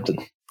to the captain.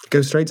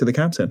 Go straight to the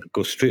captain.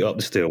 Go straight up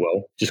the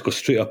stairwell. Just go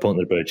straight up on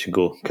the bridge and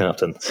go,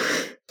 Captain,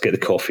 get the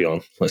coffee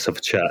on. Let's have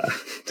a chat.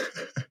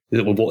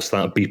 What's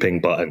that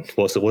beeping button?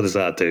 What does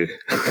that do?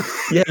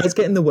 Yeah, let's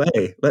get in the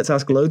way. Let's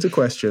ask loads of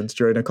questions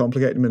during a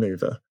complicated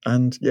manoeuvre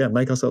and,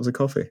 make ourselves a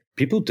coffee.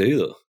 People do,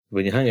 though.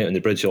 When you hang out on the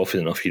bridge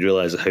often enough, you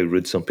realise how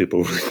rude some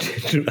people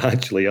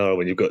actually are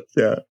when you've got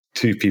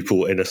 2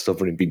 people in a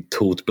submarine being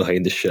towed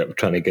behind the ship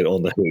trying to get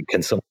on the hook,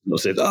 and someone will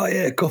say, "Oh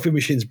yeah, coffee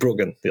machine's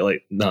broken." They're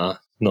like, "Nah,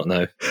 not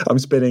now. I'm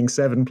spinning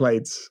 7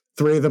 plates.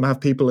 3 of them have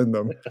people in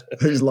them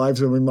whose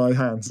lives are in my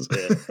hands."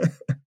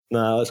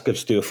 Nah, let's give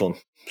Stu a phone.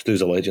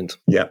 Stu's a legend.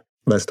 Yeah,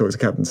 let's talk to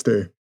Captain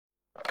Stu.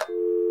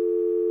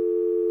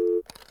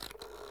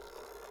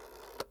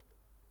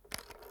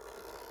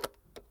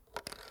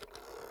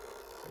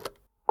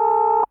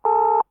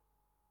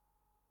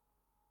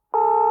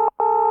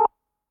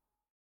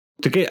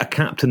 To get a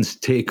captain's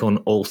take on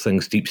all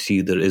things deep sea,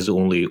 there is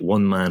only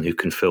one man who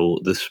can fill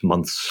this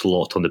month's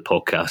slot on the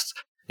podcast.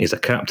 He's a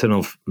captain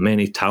of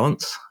many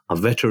talents, a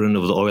veteran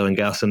of the oil and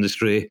gas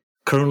industry,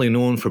 currently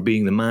known for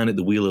being the man at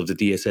the wheel of the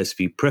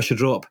DSSV pressure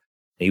drop.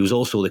 He was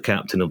also the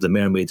captain of the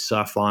Mermaid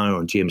Sapphire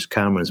on James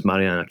Cameron's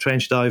Mariana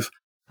Trench Dive.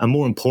 And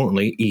more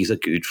importantly, he's a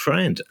good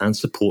friend and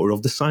supporter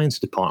of the science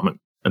department.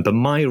 And by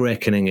my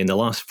reckoning, in the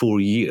last 4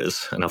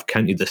 years, and I've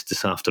counted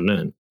this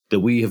afternoon,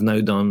 that we have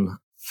now done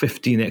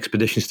 15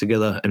 expeditions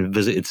together and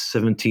visited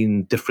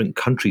 17 different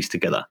countries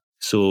together.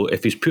 So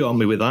if he's put on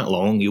me with that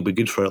long, you'll be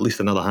good for at least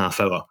another half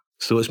hour.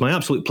 So it's my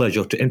absolute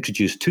pleasure to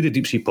introduce to the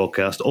Deep Sea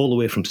Podcast, all the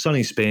way from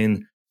sunny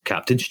Spain,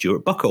 Captain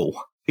Stuart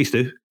Buckle. Hey,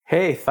 Stu.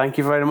 Hey, thank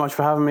you very much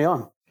for having me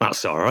on.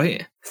 That's all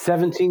right.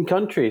 17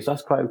 countries,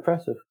 that's quite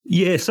impressive.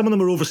 Yeah, some of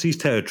them are overseas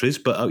territories,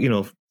 but,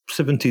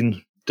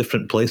 17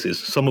 different places.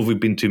 Some have we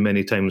been to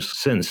many times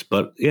since,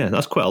 but yeah,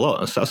 that's quite a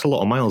lot. That's a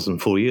lot of miles in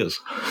 4 years.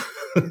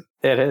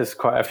 It is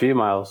quite a few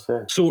miles,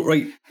 yeah. So,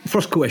 right,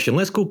 first question.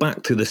 Let's go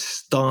back to the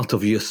start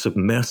of your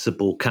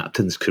submersible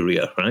captain's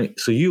career, right?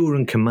 So you were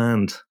in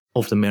command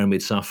of the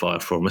Mermaid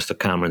Sapphire for Mr.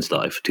 Cameron's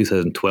dive,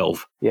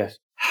 2012. Yes.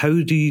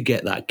 How do you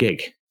get that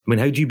gig? I mean,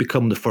 how do you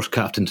become the first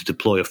captain to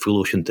deploy a full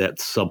ocean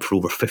depth sub for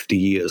over 50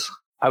 years?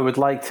 I would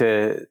like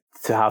to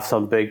have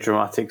some big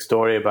dramatic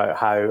story about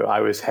how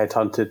I was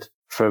headhunted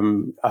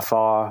from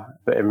afar,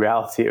 but in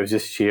reality, it was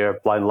just sheer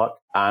blind luck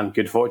and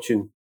good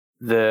fortune.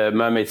 The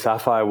Mermaid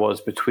Sapphire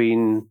was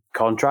between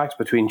contracts,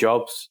 between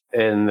jobs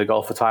in the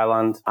Gulf of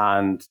Thailand,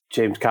 and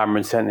James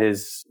Cameron sent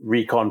his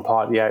recon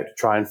party out to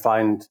try and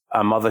find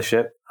a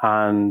mothership.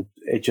 And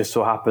it just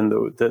so happened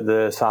that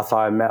the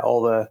Sapphire met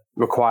all the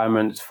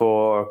requirements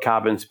for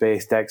cabin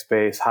space, deck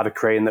space, had a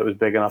crane that was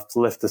big enough to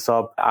lift the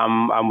sub,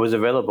 and was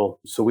available.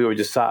 So we were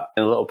just sat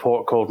in a little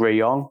port called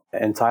Rayong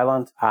in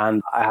Thailand.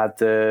 And I had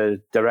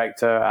the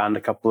director and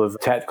a couple of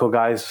technical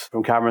guys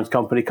from Cameron's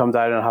company come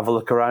down and have a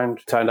look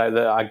around. Turned out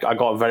that I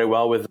got very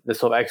well with the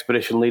sort of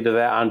expedition leader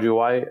there, Andrew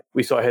White.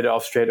 We sort of hit it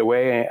off straight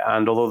away.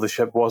 And although the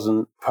ship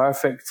wasn't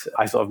perfect,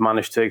 I sort of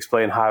managed to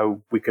explain how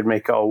we could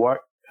make it all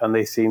work. And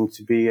they seemed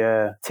to be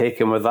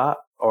taken with that,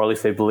 or at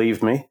least they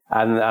believed me.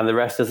 And the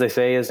rest, as they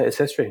say, is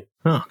history.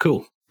 Ah,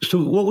 cool.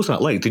 So what was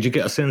that like? Did you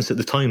get a sense at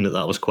the time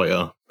that was quite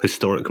a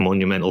historic,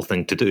 monumental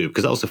thing to do?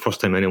 Because that was the first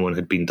time anyone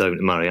had been down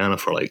to Mariana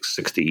for like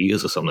 60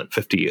 years or something,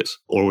 50 years.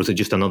 Or was it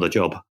just another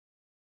job?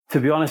 To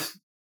be honest,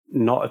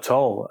 not at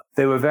all.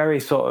 They were very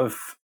sort of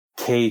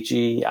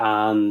cagey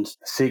and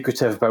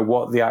secretive about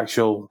what the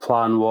actual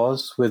plan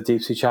was with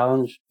Deep Sea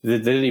Challenge. They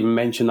didn't even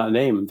mention that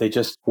name. They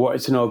just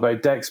wanted to know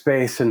about deck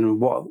space and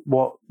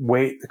what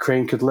weight the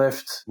crane could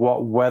lift,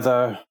 what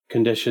weather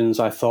conditions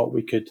I thought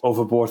we could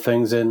overboard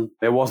things in.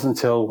 It wasn't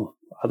until,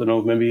 I don't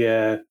know, maybe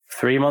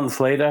 3 months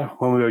later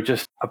when we were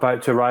just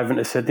about to arrive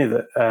into Sydney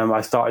that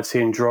I started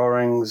seeing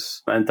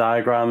drawings and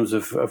diagrams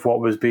of what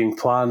was being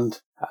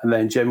planned. And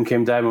then Jim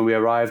came down when we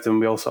arrived, and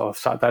we all sort of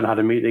sat down, had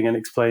a meeting and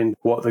explained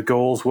what the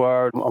goals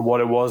were and what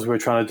it was we were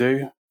trying to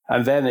do.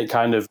 And then it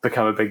kind of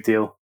became a big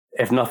deal.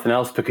 If nothing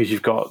else, because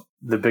you've got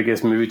the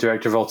biggest movie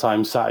director of all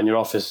time sat in your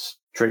office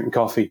drinking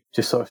coffee,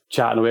 just sort of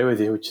chatting away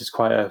with you, which is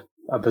quite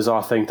a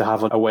bizarre thing to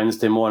have on a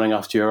Wednesday morning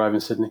after you arrive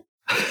in Sydney.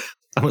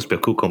 That must be a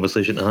cool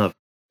conversation to have.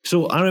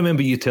 So I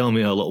remember you telling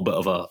me a little bit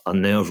of a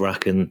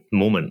nerve-wracking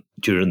moment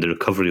during the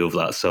recovery of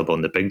that sub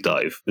on the big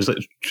dive. Is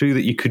it true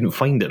that you couldn't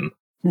find him?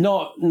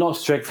 Not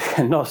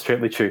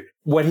strictly true.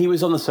 When he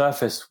was on the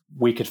surface,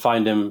 we could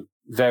find him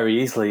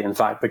very easily, in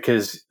fact,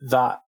 because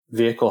that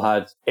vehicle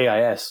had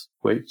AIS,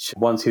 which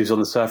once he was on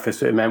the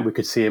surface, it meant we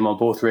could see him on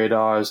both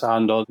radars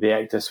and on the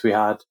ECDIS we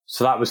had.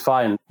 So that was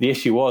fine. The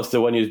issue was that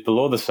when he was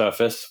below the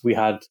surface, we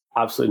had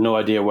absolutely no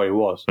idea where he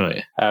was.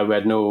 Right. We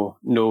had no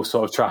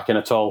sort of tracking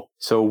at all.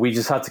 So we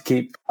just had to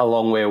keep a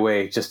long way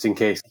away just in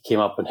case he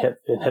came up and hit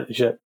the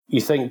ship. You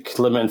think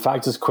limiting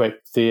factors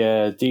quick.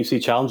 The Deep Sea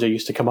Challenger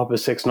used to come up at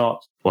 6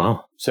 knots.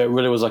 Wow. So it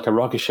really was like a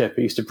rocket ship.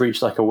 It used to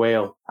breach like a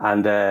whale.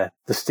 And the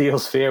steel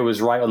sphere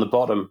was right on the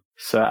bottom.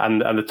 So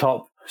and the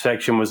top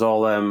section was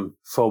all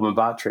foam and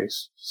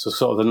batteries. So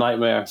sort of the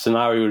nightmare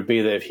scenario would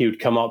be that if he would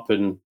come up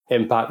and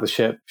impact the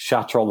ship,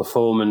 shatter all the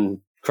foam and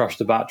crush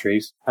the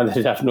batteries, and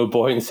they'd have no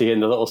buoyancy,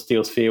 and the little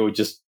steel sphere would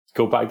just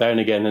go back down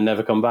again and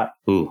never come back.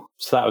 Ooh.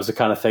 So that was the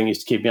kind of thing that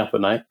used to keep me up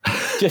at night.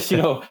 Just,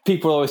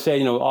 people always say,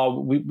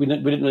 we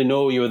didn't really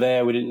know you were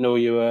there. We didn't know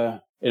you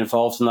were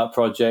involved in that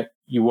project.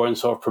 You weren't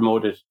sort of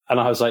promoted. And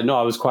I was like, no,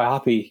 I was quite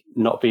happy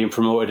not being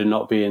promoted and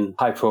not being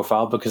high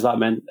profile, because that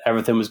meant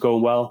everything was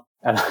going well.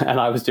 And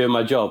I was doing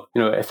my job.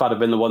 If I'd have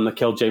been the one that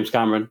killed James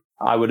Cameron,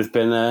 I would have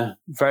been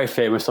very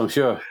famous, I'm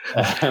sure.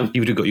 You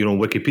would have got your own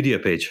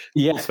Wikipedia page.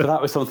 Yes, but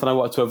that was something I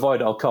wanted to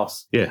avoid at all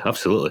costs. Yeah,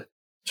 absolutely.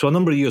 So a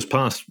number of years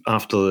passed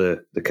after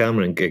the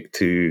Cameron gig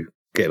to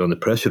get on the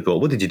pressure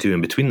boat. What did you do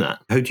in between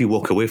that? How do you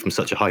walk away from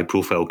such a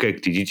high-profile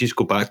gig? Did you just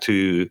go back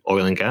to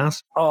oil and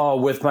gas? Oh,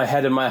 with my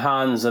head in my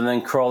hands and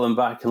then crawling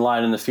back and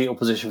lying in the fetal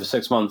position for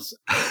 6 months.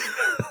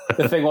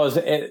 The thing was,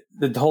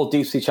 the whole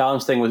Deep Sea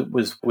Challenge thing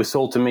was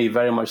sold to me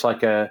very much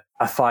like a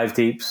 5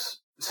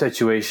 deeps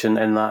situation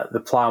in that the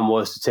plan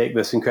was to take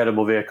this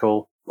incredible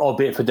vehicle,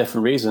 albeit for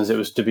different reasons. It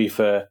was to be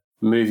for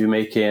movie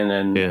making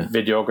and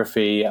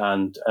videography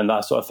and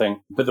that sort of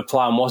thing. But the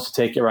plan was to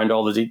take it around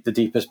all the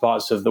deepest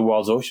parts of the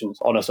world's oceans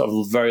on a sort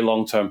of very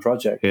long-term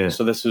project. Yeah.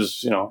 So this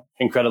was,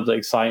 incredibly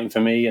exciting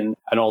for me and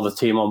all the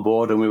team on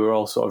board, and we were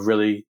all sort of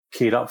really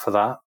keyed up for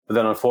that. But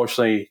then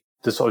unfortunately,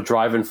 the sort of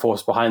driving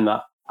force behind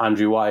that,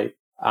 Andrew White,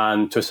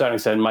 and to a certain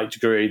extent, Mike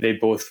Jaguri, they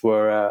both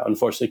were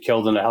unfortunately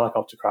killed in a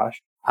helicopter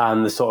crash.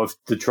 And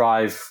the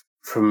drive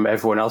from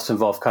everyone else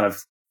involved kind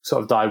of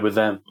sort of died with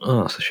them.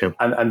 Oh, that's a shame.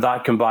 And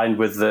that combined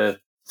with the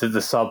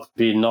sub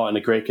being not in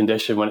a great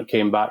condition when it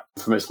came back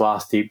from its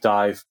last deep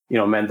dive,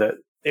 meant that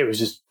it was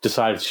just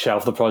decided to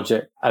shelve the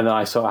project. And then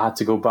I sort of had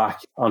to go back,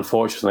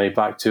 unfortunately,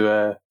 back to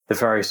the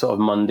very sort of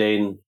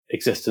mundane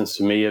existence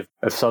to me of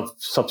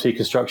subsea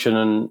construction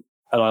and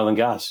oil and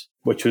gas,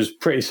 which was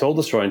pretty soul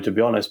destroying, to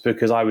be honest,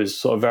 because I was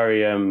sort of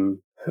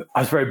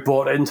very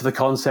bought into the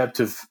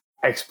concept of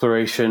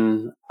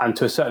exploration and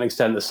to a certain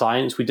extent the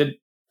science. We did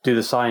do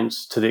the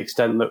science to the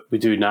extent that we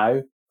do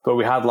now, but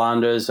we had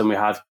landers and we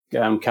had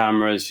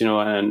cameras,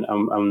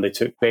 and they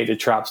took baited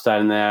traps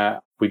down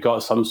there. We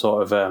got some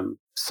sort of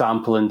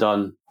sampling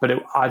done, but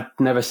I'd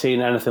never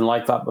seen anything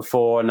like that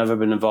before. Never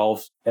been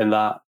involved in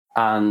that.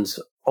 And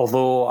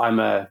although I'm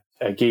a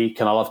geek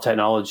and I love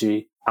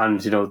technology and,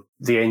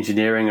 the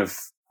engineering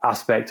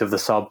aspect of the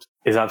sub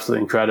is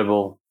absolutely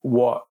incredible,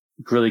 what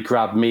really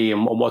grabbed me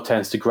and what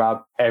tends to grab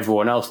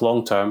everyone else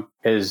long term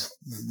is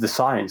the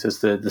science, is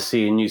the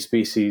seeing new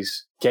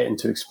species, getting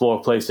to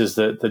explore places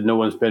that no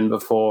one's been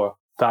before.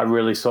 That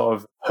really sort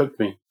of hooked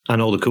me.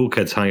 And all the cool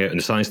kids hang out in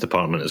the science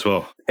department as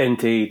well.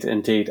 Indeed.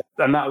 And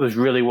that was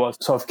really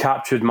what sort of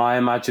captured my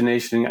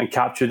imagination and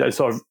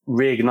sort of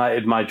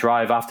reignited my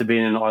drive after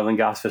being in oil and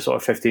gas for sort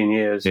of 15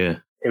 years. Yeah.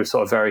 It was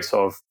sort of very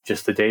sort of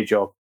just the day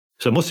job.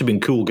 So it must have been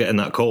cool getting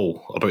that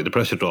call about the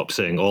pressure drop,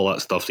 saying all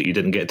that stuff that you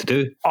didn't get to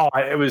do. Oh,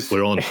 it was.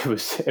 We're on. It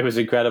was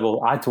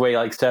incredible. I had to wait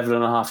like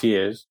 7.5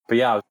 years. But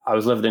yeah, I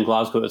was living in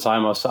Glasgow at the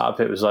time. I was sat up.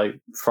 It was like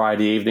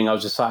Friday evening. I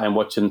was just sat in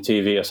watching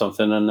TV or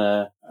something, and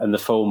the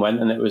phone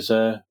went, and it was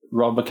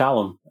Rob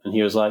McCallum, and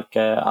he was like,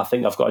 "I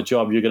think I've got a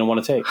job you're going to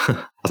want to take."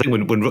 I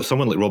think when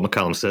someone like Rob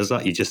McCallum says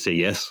that, you just say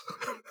yes.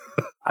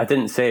 I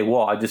didn't say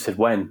what. I just said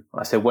when.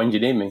 I said, "When do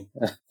you need me?"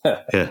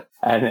 Yeah.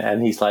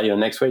 And he's like,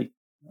 next week.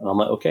 And I'm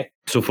like, okay.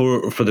 So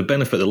for the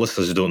benefit of the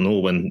listeners who don't know,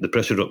 when the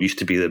pressure drop used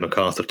to be the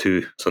MacArthur II,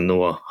 it's a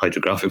NOAA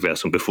hydrographic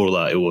vessel. Before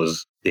that, it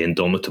was the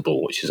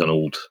Indomitable, which is an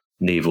old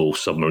naval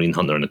submarine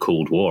hunter in the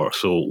Cold War.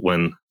 So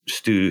when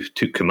Stu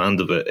took command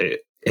of it,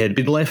 it had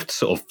been left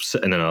sort of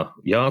sitting in a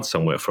yard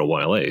somewhere for a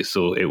while.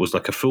 So it was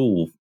like a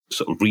full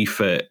sort of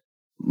refit,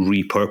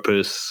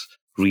 repurpose,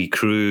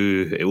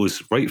 recrew. It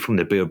was right from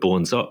the bare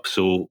bones up.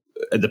 So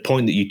at the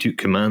point that you took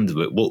command of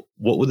it, what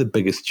were the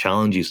biggest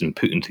challenges in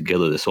putting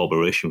together this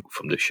operation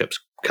from the ship's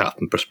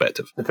captain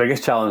perspective? The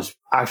biggest challenge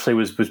actually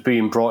was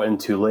being brought in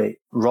too late.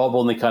 Rob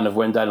only kind of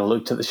went down and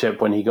looked at the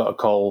ship when he got a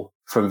call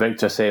from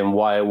Victor saying,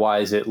 why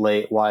is it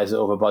late? Why is it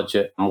over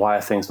budget? And why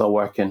are things not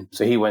working?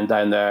 So he went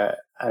down there,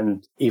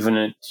 and even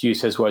to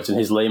use his words, in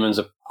his layman's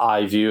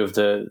eye view of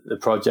the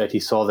project, he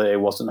saw that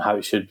it wasn't how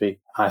it should be.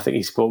 I think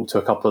he spoke to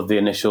a couple of the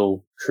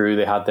initial crew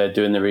they had there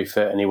doing the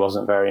refit, and he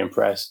wasn't very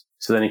impressed.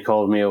 So then he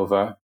called me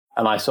over,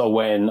 and I sort of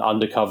went in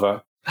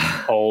undercover,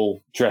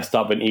 all dressed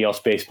up in EOS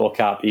baseball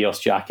cap, EOS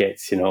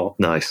jackets,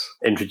 Nice.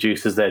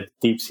 Introduced as their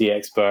deep sea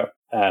expert.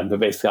 But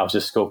basically I was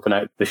just scoping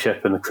out the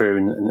ship and the crew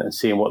and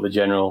seeing what the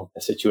general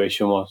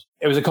situation was.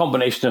 It was a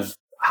combination of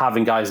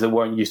having guys that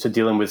weren't used to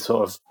dealing with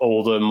sort of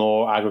older,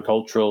 more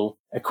agricultural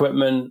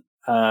equipment,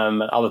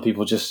 and other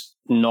people just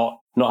not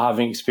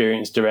having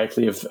experience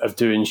directly of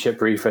doing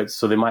ship refits.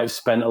 So they might have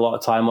spent a lot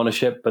of time on a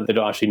ship, but they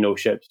don't actually know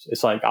ships.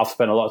 It's like I've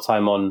spent a lot of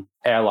time on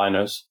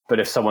airliners, but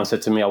if someone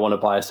said to me, I want to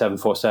buy a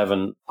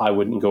 747, I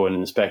wouldn't go and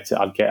inspect it.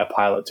 I'd get a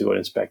pilot to go and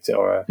inspect it,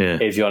 or an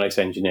avionics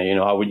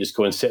engineer. I wouldn't just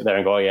go and sit there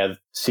and go, oh yeah,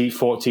 seat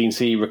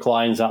 14C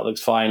reclines, that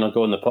looks fine. I'll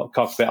go in the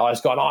cockpit. Oh,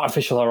 it's got an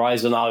artificial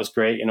horizon. That looks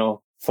great.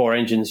 4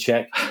 engines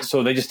check.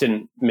 So they just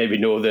didn't maybe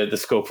know the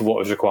scope of what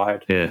was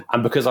required. Yeah.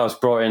 And because I was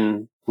brought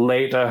in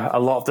later, a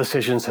lot of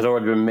decisions had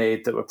already been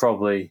made that were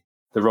probably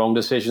the wrong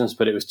decisions,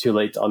 but it was too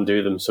late to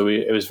undo them. So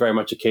it was very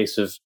much a case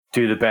of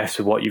do the best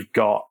with what you've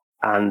got.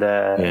 And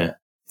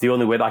the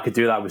only way that I could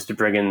do that was to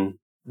bring in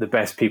the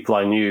best people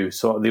I knew.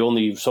 So the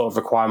only sort of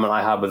requirement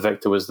I had with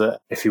Victor was that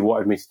if he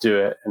wanted me to do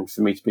it and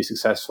for me to be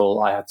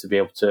successful, I had to be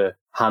able to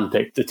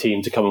handpick the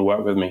team to come and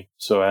work with me.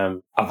 So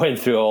I went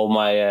through all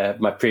my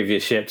my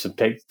previous ships and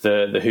picked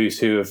the who's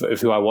who of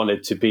who I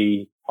wanted to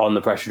be on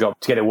the pressure drop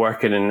to get it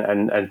working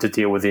and to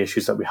deal with the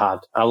issues that we had.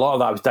 And a lot of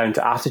that was down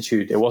to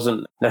attitude. It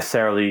wasn't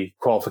necessarily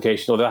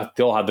qualifications, although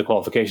they all had the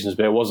qualifications,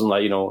 but it wasn't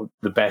like,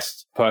 the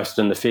best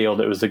person in the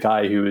field. It was the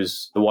guy who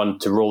was the one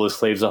to roll his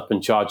sleeves up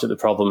and charge at the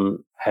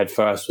problem head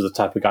first was the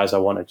type of guys I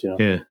wanted,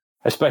 Yeah.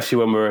 especially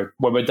when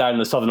we're down in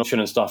the Southern Ocean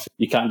and stuff.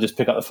 You can't just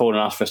pick up the phone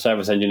and ask for a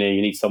service engineer.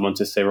 You need someone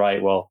to say,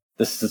 right, well,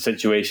 this is the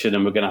situation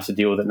and we're going to have to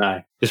deal with it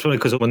now. It's funny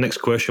because my next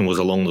question was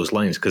along those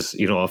lines, because,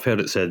 I've heard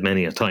it said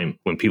many a time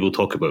when people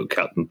talk about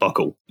Captain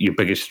Buckle, your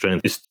biggest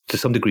strength is to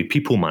some degree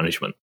people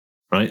management,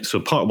 right? So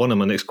part one of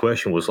my next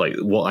question was like,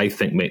 what I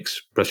think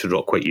makes Pressure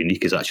Drop quite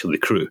unique is actually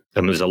the crew.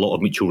 I mean, there's a lot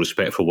of mutual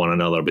respect for one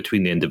another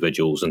between the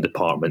individuals and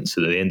departments.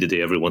 And at the end of the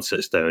day, everyone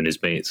sits down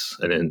as mates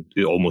and then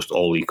almost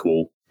all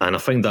equal. And I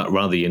find that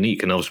rather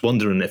unique. And I was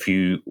wondering if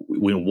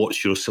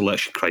what's your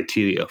selection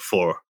criteria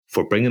for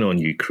bringing on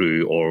new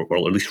crew or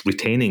at least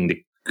retaining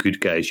the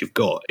good guys you've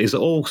got? Is it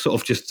all sort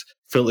of just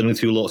filtering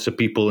through lots of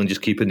people and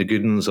just keeping the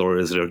good ones?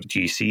 Or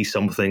do you see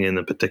something in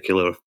a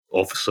particular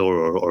officer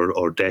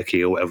or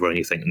decky or whatever and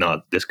you think, nah,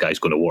 this guy's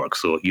going to work,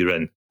 so you're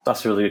in?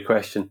 That's a really good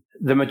question.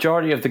 The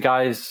majority of the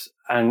guys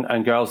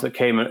and girls that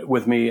came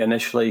with me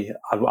initially,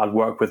 I'd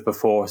worked with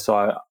before.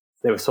 So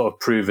they were sort of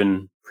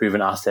proven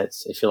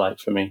assets, if you like,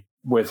 for me.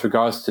 With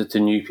regards to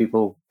new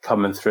people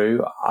coming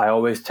through, I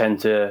always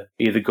tend to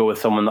either go with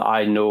someone that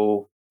I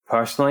know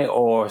personally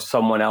or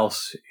someone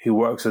else who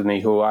works with me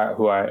who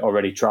I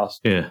already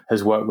trust,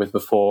 has worked with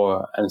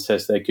before and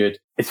says they're good.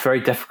 It's very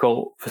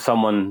difficult for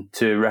someone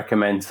to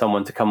recommend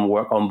someone to come and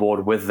work on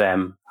board with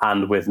them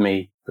and with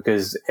me,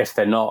 because if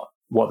they're not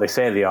what they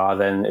say they are,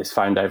 then it's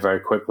found out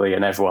very quickly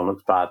and everyone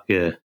looks bad.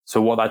 Yeah.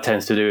 So what that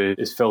tends to do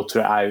is filter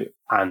it out,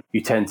 and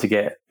you tend to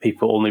get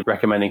people only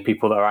recommending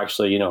people that are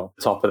actually,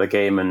 top of the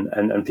game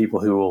and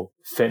people who will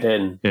fit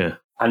in. Yeah.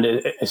 And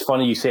it's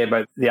funny you say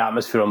about the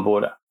atmosphere on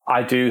board.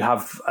 I do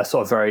have a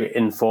sort of very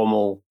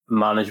informal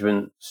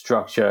management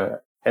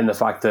structure in the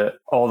fact that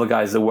all the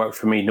guys that work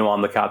for me know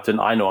I'm the captain.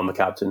 I know I'm the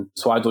captain.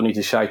 So I don't need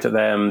to shout at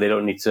them. They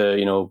don't need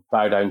to,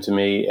 bow down to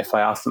me. If I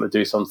ask them to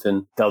do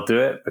something, they'll do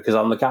it because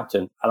I'm the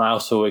captain. And I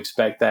also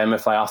expect them,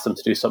 if I ask them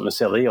to do something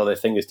silly or they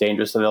think it's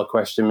dangerous, then they'll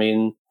question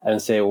me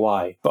and say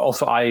why. But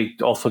also, I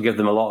also give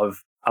them a lot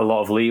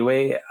of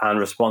leeway and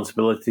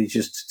responsibility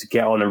just to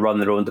get on and run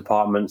their own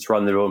departments,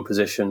 run their own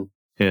position.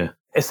 Yeah.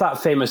 It's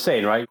that famous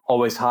saying, right?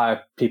 Always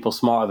hire people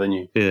smarter than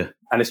you. Yeah.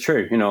 And it's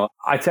true.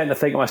 I tend to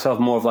think of myself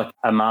more of like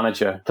a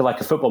manager, like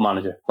a football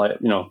manager, like,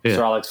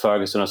 Sir Alex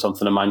Ferguson or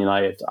something in Man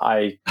United.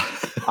 I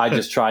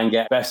just try and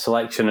get best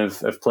selection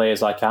of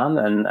players I can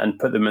and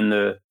put them in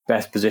the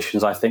best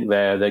positions I think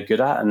they're good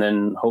at. And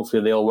then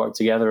hopefully they all work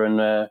together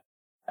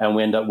and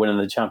we end up winning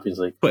the Champions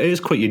League. But it is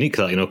quite unique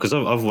that, because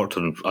I've worked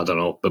on, I don't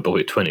know,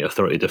 about 20 or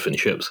 30 different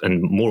ships,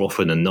 and more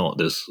often than not,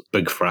 there's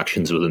big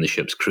fractions within the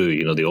ship's crew.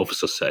 The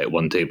officers sit at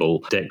one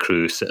table, deck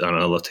crew sit on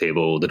another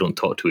table, they don't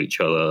talk to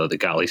each other, the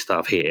galley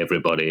staff hate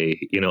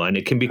everybody, and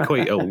it can be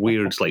quite a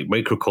weird,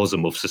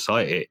 microcosm of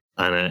society.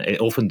 And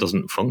it often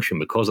doesn't function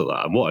because of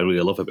that. And what I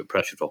really love about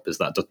Pressure Drop is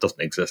that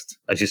doesn't exist.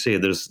 As you say,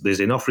 there's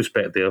enough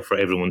respect there for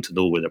everyone to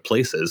know where their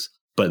place is.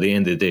 But at the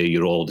end of the day,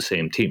 you're all the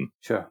same team.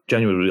 Sure.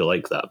 Genuinely really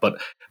like that. But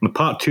my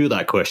part two of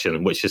that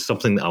question, which is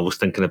something that I was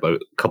thinking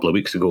about a couple of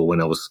weeks ago when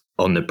I was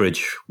on the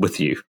bridge with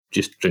you,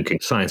 just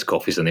drinking science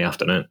coffees in the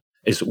afternoon,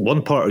 is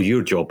one part of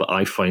your job that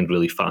I find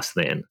really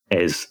fascinating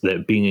is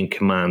that being in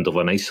command of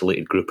an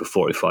isolated group of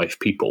 45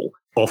 people,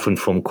 often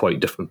from quite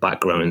different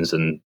backgrounds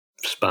and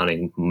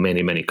spanning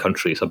many, many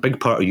countries. A big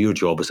part of your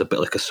job is a bit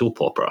like a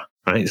soap opera,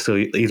 right? So,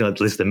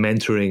 there's the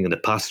mentoring and the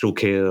pastoral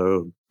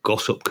care,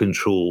 gossip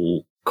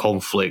control,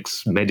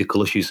 conflicts,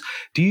 medical issues.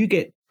 Do you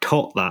get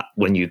taught that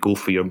when you go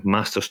for your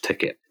master's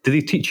ticket? Do they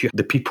teach you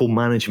the people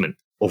management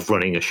of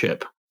running a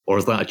ship? Or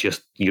is that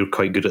just, you're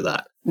quite good at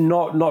that?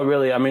 Not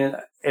really. I mean,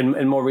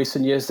 in more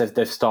recent years,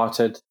 they've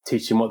started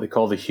teaching what they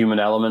call the human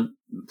element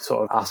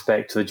sort of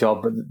aspect to the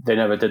job, but they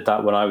never did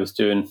that when I was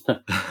doing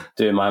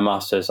my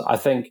master's. I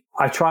think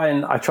I try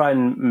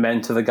and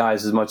mentor the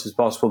guys as much as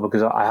possible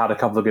because I had a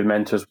couple of good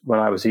mentors when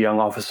I was a young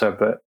officer,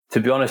 but to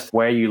be honest,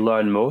 where you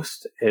learn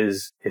most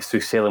is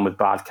through sailing with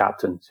bad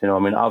captains.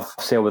 I've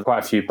sailed with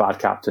quite a few bad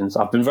captains.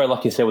 I've been very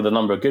lucky to sail with a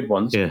number of good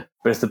ones. Yeah.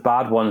 But it's the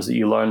bad ones that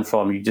you learn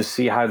from. You just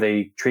see how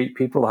they treat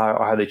people,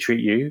 how they treat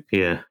you.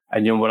 Yeah.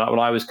 And when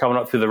I was coming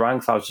up through the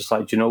ranks, I was just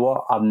like, do you know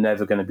what? I'm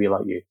never going to be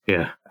like you.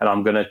 Yeah. And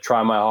I'm going to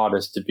try my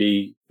hardest to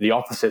be the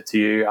opposite to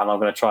you. And I'm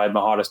going to try my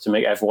hardest to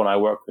make everyone I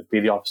work with be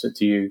the opposite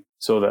to you,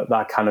 so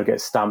that kind of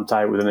gets stamped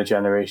out within a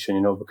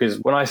generation, because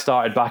when I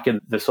started back in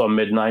the sort of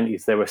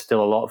mid-90s, there were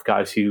still a lot of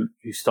guys who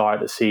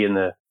started at sea in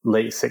the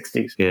late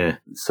 60s. Yeah.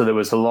 So there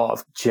was a lot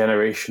of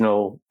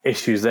generational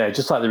issues there,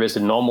 just like there is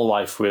in normal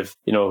life with,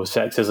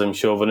 sexism,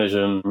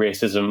 chauvinism,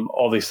 racism,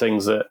 all these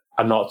things that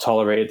are not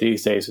tolerated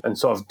these days and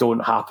sort of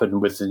don't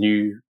happen with the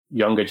new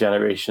younger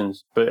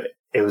generations. But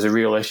it was a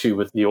real issue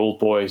with the old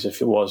boys,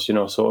 if it was,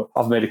 so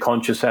I've made a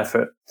conscious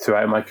effort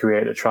throughout my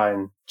career to try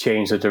and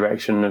change the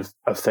direction of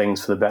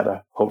things for the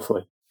better,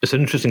 hopefully. It's an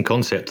interesting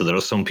concept that there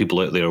are some people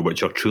out there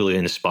which are truly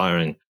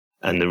inspiring.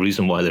 And the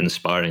reason why they're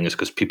inspiring is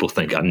because people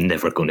think, I'm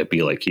never going to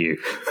be like you.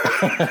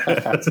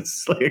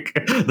 It's like,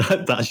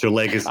 that's your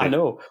legacy. I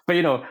know. But,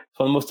 it's one of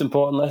the most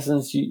important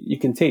lessons you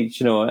can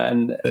teach,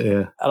 and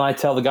I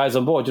tell the guys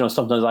on board,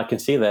 sometimes I can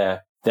see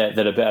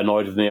they're a bit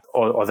annoyed with me,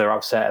 or they're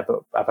upset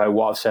about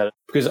what I've said.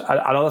 Because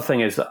another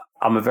thing is that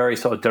I'm a very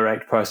sort of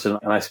direct person,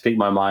 and I speak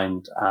my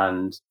mind,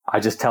 and I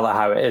just tell it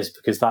how it is,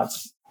 because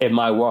that's, in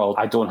my world,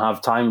 I don't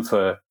have time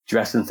for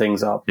dressing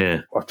things up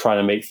or trying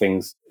to make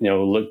things,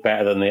 look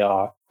better than they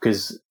are,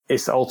 because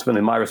it's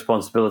ultimately my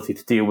responsibility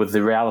to deal with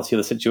the reality of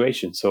the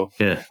situation. So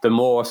the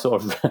more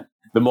sort of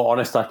the more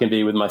honest I can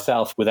be with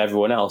myself, with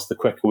everyone else, the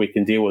quicker we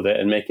can deal with it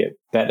and make it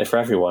better for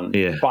everyone.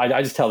 Yeah. But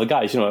I just tell the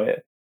guys,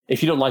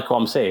 if you don't like what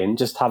I'm saying,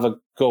 just have a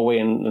go away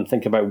and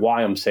think about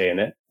why I'm saying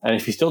it. And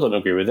if you still don't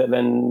agree with it,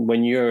 then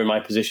when you're in my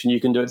position, you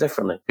can do it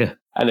differently. Yeah.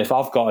 And if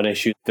I've got an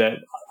issue that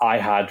I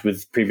had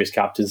with previous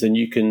captains, then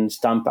you can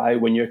stamp it out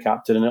when you're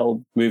captain and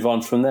it'll move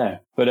on from there.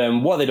 But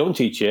what they don't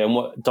teach you, and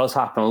what does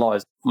happen a lot,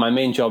 is my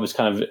main job is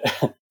kind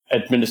of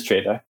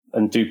administrator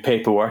and do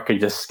paperwork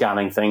and just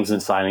scanning things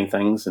and signing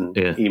things and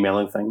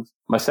emailing things.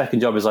 My second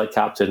job is like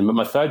captain, but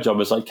my third job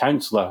is like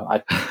counsellor.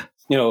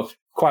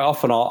 Quite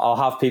often I'll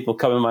have people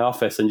come in my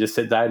office and just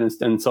sit down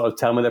and sort of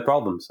tell me their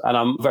problems. And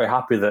I'm very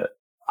happy that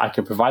I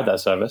can provide that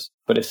service,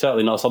 but it's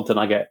certainly not something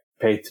I get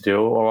paid to do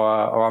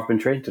or I've been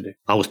trained to do.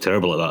 I was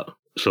terrible at that.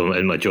 So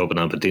in my job in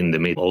Aberdeen, they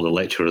made all the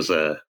lecturers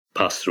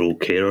pastoral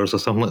carers or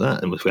something like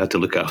that. And we had to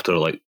look after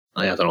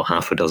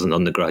half a dozen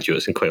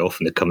undergraduates, and quite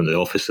often they'd come into the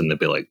office and they'd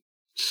be like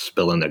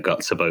spilling their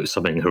guts about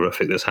something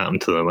horrific that's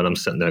happened to them. And I'm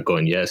sitting there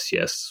going, yes,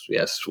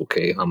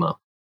 okay, I'm a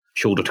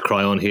shoulder to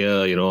cry on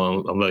here,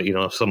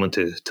 I'm someone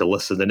to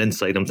listen, and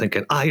inside I'm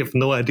thinking, I have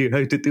no idea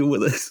how to deal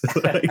with this.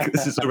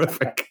 This is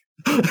horrific.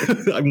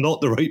 I'm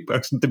not the right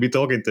person to be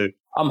talking to.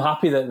 I'm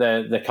happy that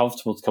they're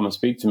comfortable to come and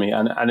speak to me,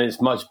 and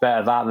it's much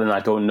better that than I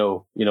don't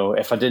know.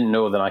 If I didn't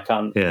know, then I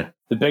can't. Yeah.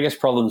 The biggest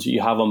problems that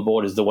you have on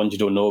board is the ones you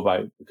don't know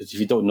about, because if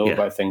you don't know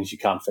about things, you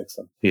can't fix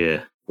them.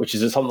 Yeah. Which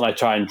is something I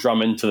try and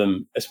drum into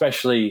them,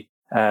 especially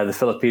the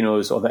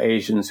Filipinos or the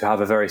Asians who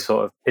have a very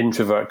sort of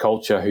introvert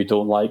culture, who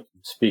don't like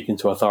speaking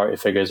to authority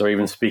figures or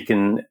even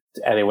speaking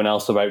to anyone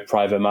else about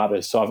private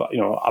matters. So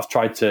I've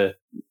tried to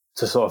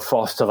sort of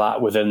foster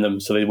that within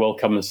them, so they will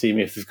come and see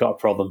me if they've got a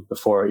problem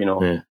before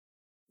it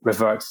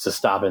reverts to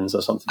stabbings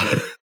or something.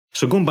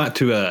 So going back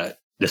to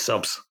the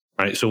subs,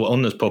 right? So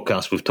on this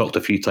podcast, we've talked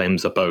a few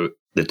times about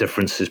the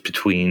differences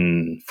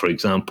between, for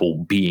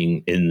example,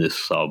 being in the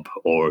sub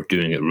or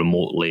doing it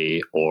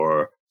remotely,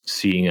 or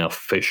seeing a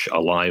fish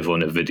alive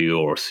on a video,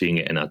 or seeing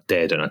it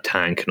dead in a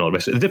tank and all the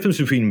rest. The difference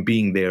between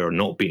being there or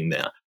not being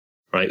there,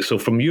 right? So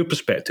from your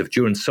perspective,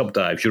 during sub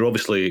dives, you're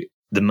obviously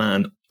the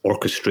man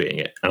orchestrating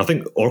it. And I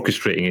think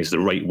orchestrating is the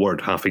right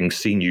word, having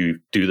seen you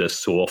do this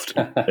so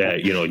often.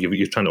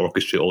 You're trying to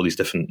orchestrate all these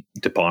different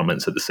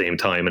departments at the same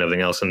time and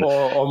everything else. And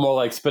or more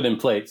like spinning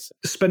plates.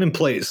 Spinning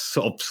plates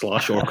sort of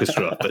 /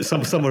 orchestra, but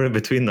somewhere in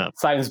between that.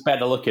 Sounds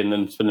better looking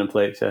than spinning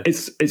plates, yeah.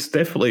 It's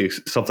definitely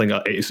something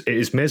it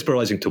is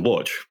mesmerising to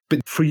watch. But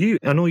for you,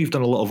 I know you've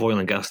done a lot of oil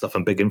and gas stuff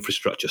and big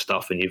infrastructure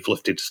stuff, and you've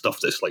lifted stuff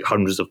that's like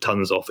hundreds of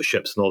tons off of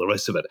ships and all the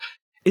rest of it.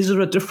 Is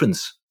there a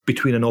difference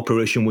between an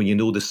operation where you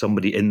know there's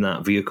somebody in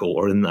that vehicle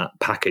or in that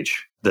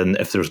package than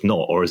if there's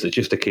not? Or is it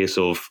just a case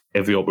of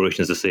every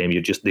operation is the same,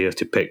 you're just there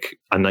to pick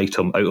an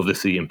item out of the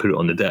sea and put it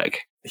on the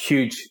deck?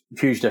 Huge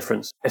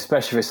difference,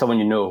 especially if it's someone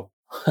you know.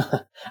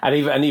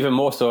 and even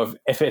more so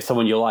if it's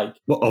someone you like.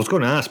 Well, I was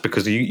going to ask,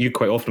 because you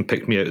quite often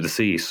pick me out of the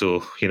sea,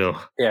 so,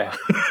 Yeah.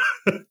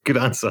 Good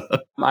answer.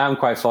 I am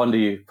quite fond of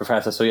you,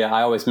 Professor. So yeah,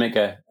 I always make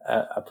a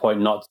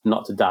point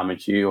not to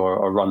damage you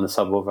or run the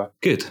sub over.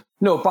 Good.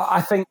 No, but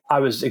I think I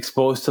was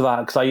exposed to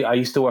that because I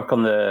used to work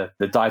on the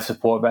dive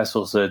support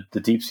vessels, the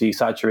deep sea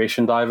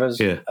saturation divers,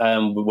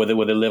 where they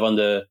live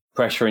under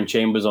pressure in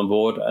chambers on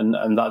board,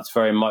 and that's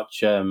very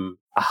much a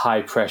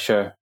high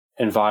pressure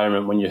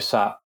environment when you're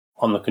sat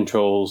on the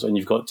controls and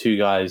you've got two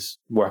guys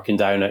working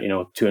down at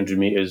 200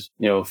 meters,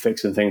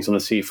 fixing things on the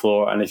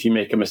seafloor, and if you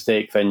make a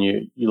mistake, then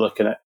you're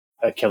looking at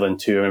killing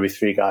 2 or maybe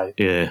 3 guys.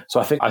 Yeah. So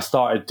I think I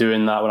started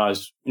doing that when I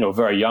was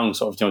very young,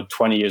 sort of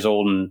 20 years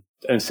old,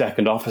 and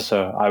second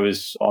officer. I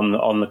was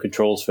on the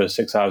controls for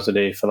 6 hours a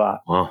day for that.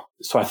 Wow.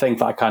 So I think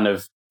that kind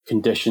of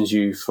conditions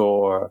you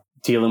for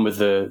dealing with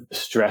the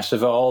stress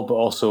of it all, but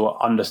also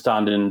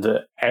understanding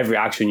that every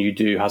action you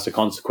do has a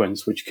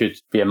consequence, which could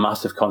be a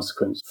massive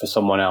consequence for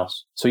someone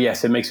else. So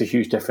yes, it makes a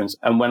huge difference.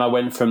 And when I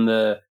went from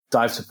the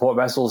dive support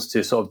vessels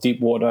to sort of deep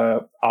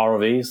water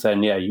ROVs,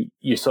 then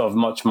you're sort of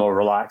much more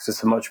relaxed.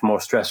 It's a much more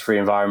stress-free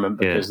environment,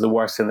 because the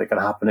worst thing that can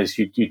happen is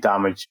you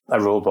damage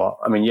a robot.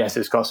 I mean, yes,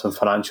 it's got some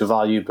financial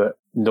value, but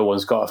no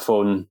one's got to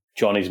phone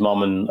Johnny's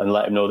mum and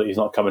let him know that he's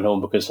not coming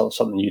home because of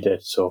something you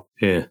did. So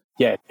yeah,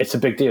 it's a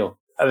big deal.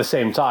 At the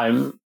same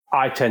time,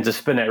 I tend to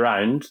spin it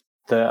around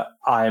that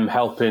I'm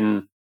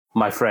helping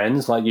my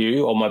friends like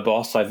you or my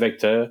boss like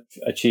Victor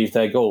achieve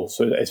their goals.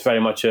 So it's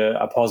very much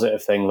a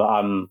positive thing that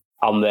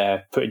I'm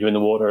there putting you in the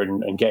water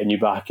and getting you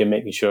back and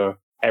making sure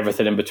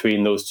everything in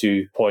between those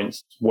 2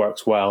 points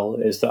works well,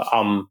 is that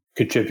I'm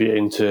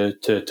contributing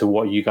to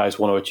what you guys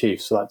want to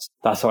achieve. So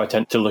that's how I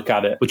tend to look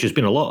at it. Which has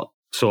been a lot.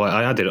 So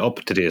I added it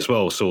up today as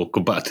well. So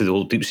go back to the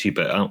old deep sea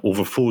bit.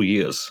 Over 4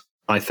 years,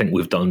 I think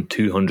we've done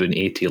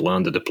 280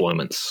 landed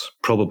deployments,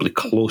 probably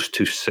close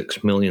to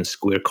 6 million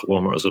square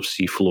kilometres of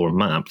seafloor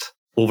mapped,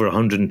 over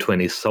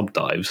 120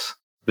 subdives,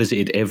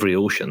 visited every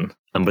ocean.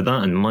 And with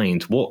that in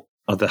mind, what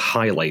are the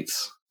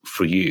highlights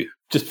for you?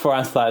 Just before I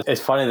answer that, it's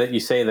funny that you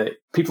say that.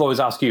 People always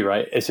ask you,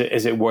 right, is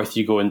it worth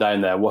you going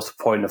down there? What's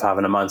the point of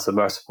having a manned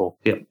submersible?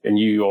 Yep. And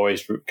you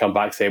always come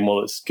back saying, well,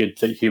 it's good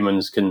that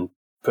humans can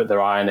put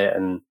their eye on it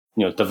and,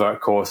 divert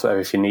course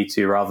if you need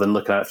to, rather than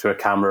looking at it through a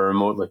camera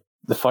remotely.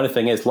 The funny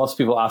thing is, lots of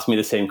people ask me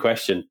the same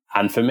question.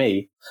 And for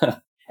me,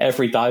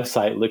 every dive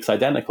site looks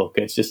identical.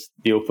 It's just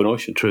the open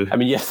ocean. True. I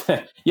mean, yes,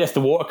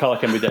 the watercolor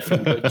can be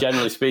different, but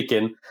generally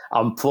speaking,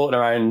 I'm floating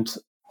around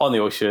on the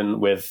ocean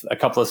with a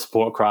couple of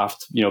support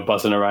craft,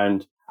 buzzing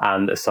around,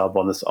 and a sub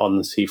on the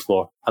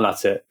seafloor, and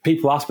that's it.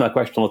 People ask me that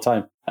question all the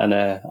time, and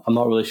I'm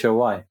not really sure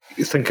why.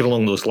 Thinking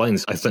along those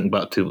lines, I think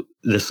back to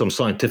there's some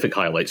scientific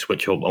highlights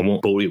which I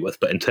won't bore you with,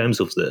 but in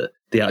terms of the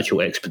actual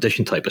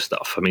expedition type of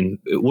stuff, I mean,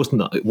 it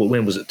wasn't that.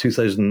 When was it?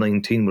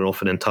 2019. We're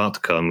off in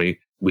Antarctica, and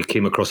we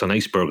came across an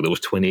iceberg that was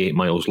 28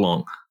 miles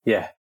long.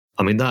 Yeah.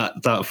 I mean,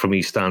 that for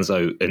me stands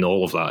out in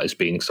all of that as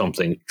being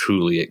something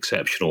truly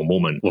exceptional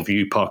moment of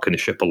you parking the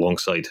ship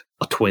alongside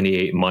a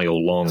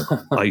 28-mile long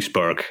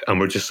iceberg, and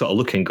we're just sort of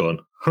looking going,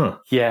 huh.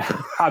 Yeah.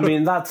 I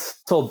mean, that's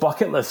all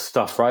bucket list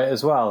stuff, right,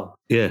 as well.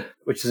 Yeah.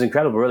 Which is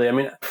incredible, really. I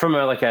mean, from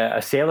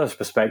a sailor's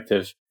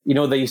perspective,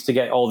 they used to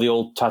get all the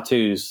old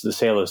tattoos, the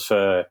sailors,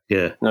 for,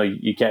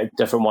 you get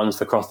different ones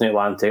for crossing the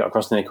Atlantic or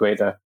crossing the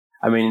equator.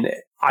 I mean,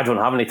 I don't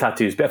have any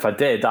tattoos, but if I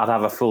did, I'd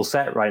have a full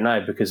set right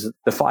now, because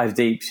the 5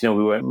 deeps,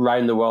 we went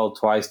round the world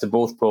twice to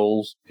both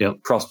poles,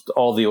 crossed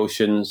all the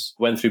oceans,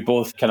 went through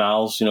both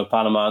canals,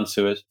 Panama and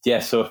Suez.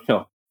 Yeah, so,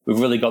 we've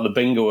really got the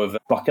bingo of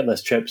bucket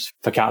list trips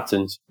for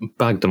captains.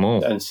 Bagged them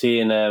all. And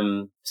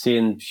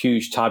seeing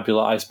huge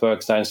tabular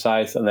icebergs down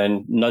south, and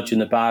then nudging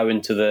the bow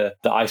into the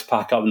ice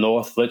pack up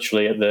north,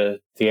 literally at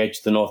the edge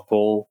of the North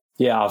Pole.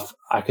 Yeah,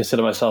 I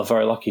consider myself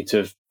very lucky to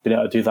have been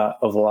able to do that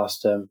over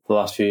the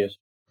last few years.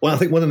 Well, I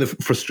think one of the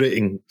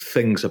frustrating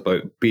things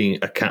about being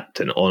a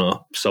captain on a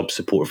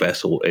sub-support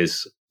vessel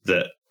is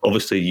that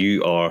obviously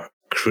you are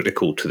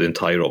critical to the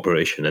entire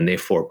operation, and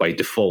therefore, by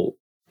default,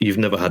 you've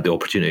never had the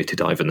opportunity to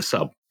dive in the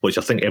sub, which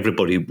I think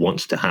everybody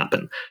wants to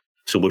happen.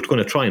 So we're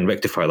going to try and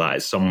rectify that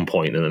at some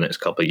point in the next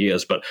couple of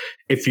years. But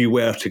if you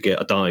were to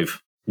get a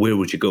dive, where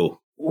would you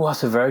go? Well,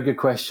 that's a very good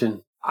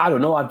question. I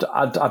don't know.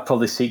 I'd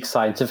probably seek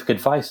scientific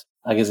advice.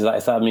 I guess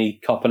is that me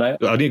copping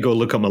out? I need to go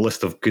look up my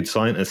list of good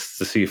scientists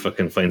to see if I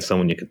can find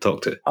someone you could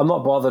talk to. I'm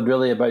not bothered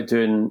really about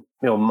doing,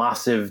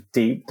 massive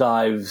deep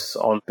dives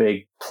on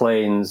big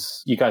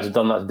planes. You guys have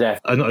done that to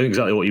death. I know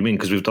exactly what you mean,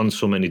 because we've done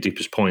so many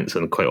deepest points,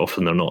 and quite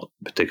often they're not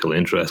particularly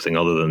interesting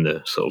other than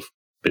the sort of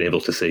being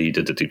able to say you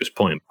did the deepest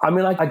point. I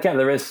mean, I get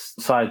there is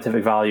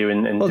scientific value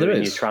in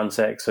doing your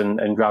transects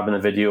and grabbing a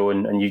video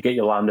and you get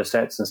your lambda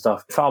sets and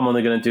stuff. If I'm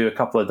only going to do a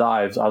couple of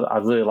dives,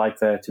 I'd really like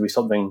there to be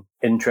something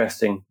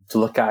interesting to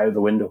look at out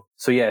the window.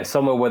 So yeah,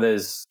 somewhere where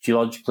there's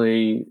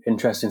geologically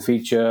interesting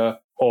feature,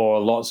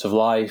 or lots of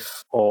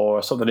life,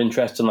 or something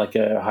interesting like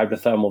a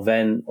hydrothermal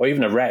vent, or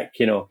even a wreck,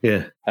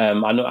 Yeah.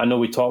 I know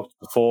we talked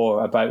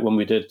before about when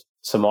we did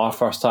Samar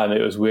first time,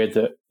 it was weird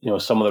that,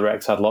 some of the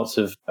wrecks had lots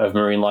of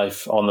marine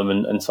life on them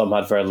and some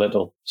had very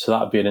little. So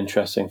that would be an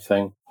interesting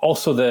thing.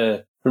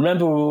 Also,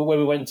 remember when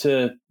we went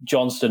to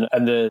Johnston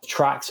and the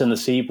tracks in the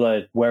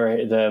seablade where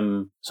it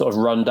sort of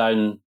run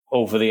down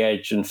over the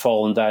edge and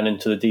fallen down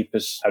into the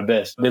deepest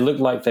abyss? They looked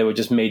like they were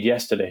just made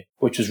yesterday,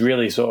 which was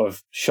really sort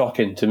of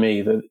shocking to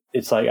me, that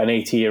it's like an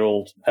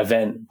 80-year-old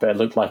event, but it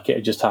looked like it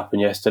had just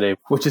happened yesterday,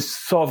 which is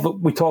sort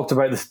of, we talked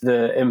about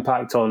the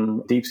impact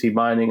on deep sea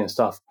mining and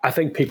stuff. I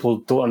think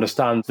people don't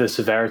understand the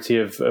severity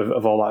of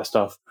all that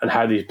stuff and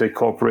how these big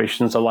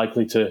corporations are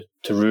likely to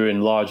ruin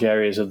large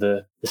areas of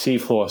the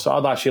seafloor. So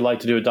I'd actually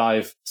like to do a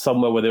dive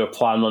somewhere where they were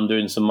planning on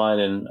doing some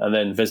mining and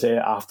then visit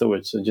it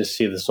afterwards and just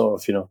see the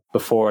sort of,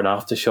 before and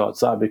after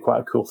shots. That'd be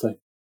quite a cool thing.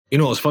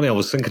 It's funny, I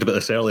was thinking about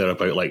this earlier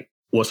about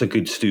what's a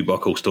good Stu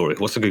Buckle story?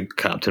 What's a good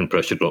Captain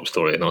Pressure Drop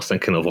story? And I was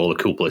thinking of all the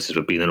cool places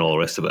we've been and all the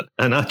rest of it.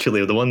 And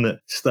actually, the one that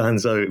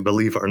stands out,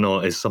 believe it or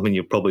not, is something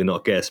you've probably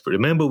not guessed. But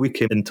remember, we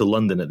came into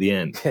London at the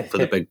end for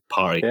the big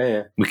party.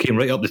 Yeah. We came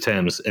right up the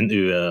Thames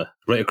into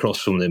right across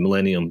from the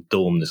Millennium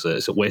Dome. Is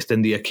it West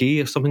India Quay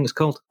or something it's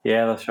called?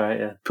 Yeah, that's right,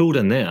 yeah. Pulled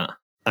in there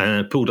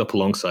and pulled up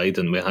alongside,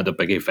 and we had a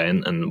big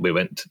event, and we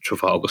went to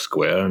Trafalgar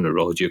Square and the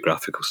Royal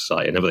Geographical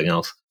Society and everything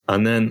else.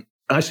 And then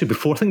actually,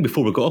 before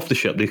we got off the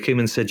ship, they came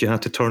and said you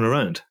had to turn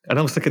around. And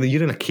I was thinking,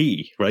 you're in a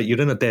quay, right? You're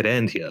in a dead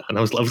end here. And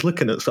I was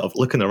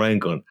looking around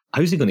going,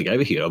 how's he going to get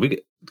out of here?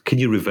 Can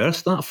you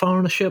reverse that far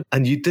on a ship?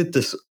 And you did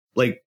this,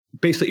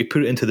 basically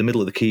put it into the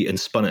middle of the quay and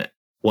spun it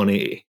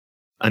 180.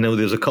 I know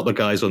there's a couple of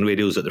guys on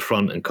radios at the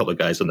front and a couple of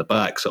guys on the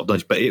back,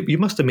 but you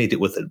must have made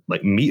it with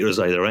meters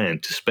either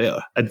end to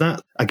spare. And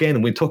that, again,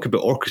 when we talk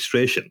about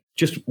orchestration,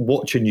 just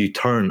watching you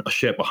turn a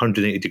ship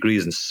 180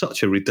 degrees in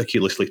such a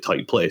ridiculously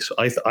tight place,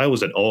 I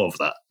was in awe of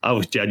that. I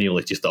was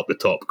genuinely just up the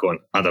top going,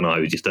 I don't know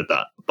how he just did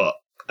that, but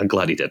I'm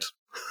glad he did.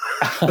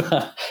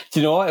 Do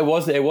you know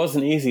what? It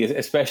wasn't easy,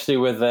 especially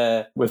with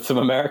some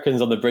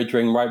Americans on the bridge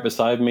ring right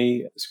beside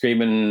me,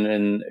 screaming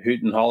and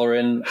hooting and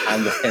hollering,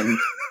 and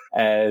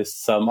then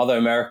some other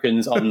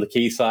Americans on the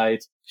quayside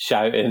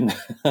shouting,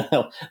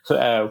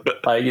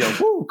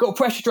 woo, go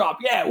pressure drop,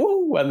 yeah,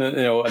 woo, and then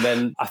and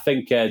then I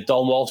think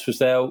Don Walsh was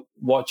there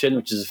watching,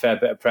 which is a fair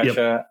bit of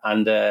pressure,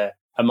 yep.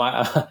 And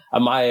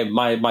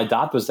my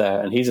dad was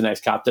there, and he's an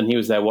ex-captain. He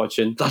was there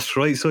watching. That's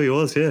right, so he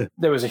was, yeah.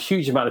 There was a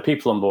huge amount of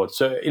people on board,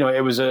 so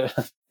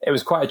it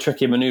was quite a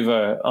tricky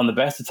maneuver on the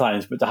best of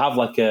times. But to have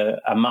like a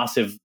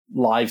massive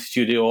live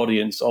studio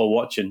audience all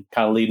watching,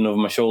 kind of leaning over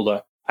my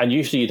shoulder, and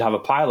usually you'd have a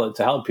pilot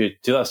to help you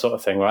do that sort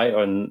of thing, right?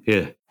 And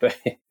yeah, but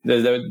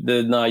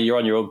no, you're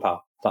on your own,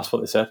 pal. That's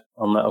what they said.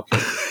 I'm like,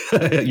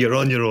 okay. You're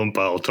on your own,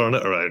 pal. Turn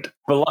it around.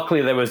 But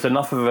luckily, there was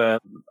enough of a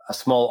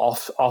small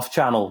off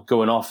channel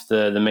going off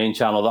the main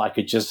channel that I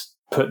could just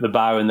put the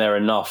bow in there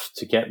enough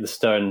to get the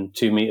stern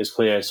 2 meters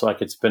clear so I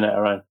could spin it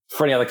around.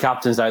 For any other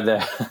captains out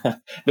there,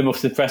 the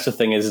most impressive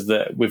thing is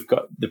that we've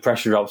got the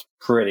pressure drops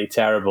pretty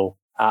terrible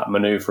at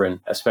manoeuvring,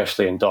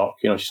 especially in dock.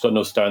 She's got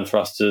no stern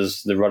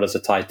thrusters. The rudders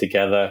are tied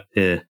together.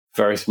 Yeah.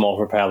 Very small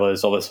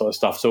propellers, all this sort of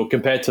stuff. So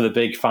compared to the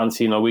big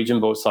fancy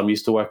Norwegian boats I'm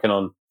used to working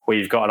on, where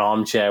you've got an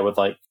armchair with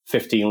like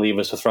 15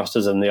 levers for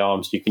thrusters in the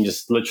arms, you can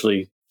just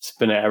literally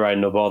spin it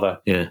around, no bother.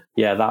 Yeah,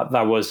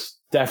 that was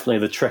definitely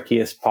the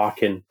trickiest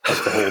parking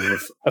of the whole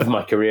of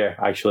my career,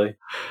 actually.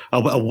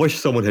 I wish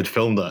someone had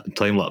filmed that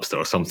time lapse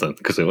or something,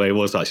 because it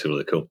was actually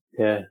really cool.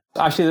 Yeah.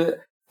 Actually,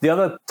 the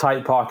other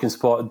tight parking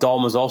spot,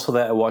 Dom was also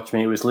there to watch me.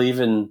 He was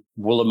leaving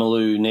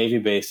Woolloomooloo Navy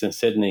Base in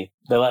Sydney.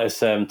 They let us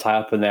tie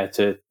up in there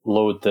to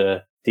load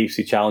the Deep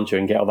Sea Challenger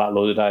and get all that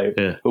loaded out.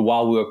 Yeah. But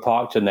while we were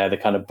parked in there, they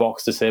kind of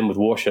boxed us in with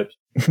warships.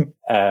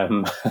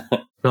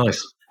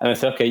 Nice. And I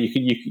said, okay,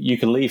 you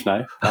can leave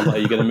now. I'm like, are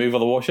you going to move all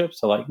the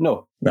warships? They're like,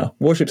 no. No,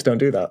 warships don't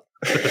do that.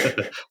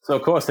 So,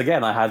 of course,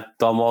 again, I had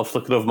Don Walsh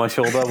looking over my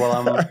shoulder while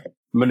I'm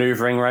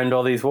maneuvering around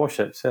all these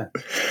warships. Yeah.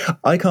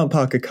 I can't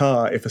park a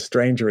car if a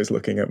stranger is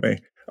looking at me.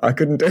 I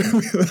couldn't do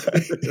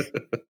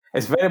that.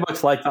 It's very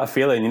much like that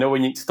feeling,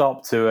 when you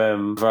stop to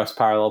reverse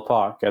parallel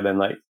park and then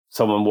like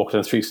someone walking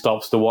on the street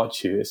stops to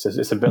watch you. It's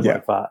a bit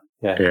like that.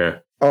 Yeah.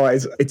 Oh,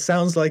 it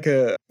sounds like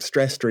a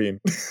stress dream.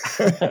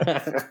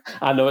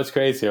 I know, it's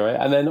crazy, right?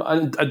 And then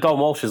Don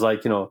Walsh is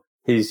like,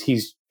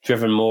 he's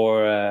driven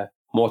more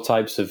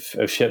types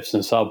of ships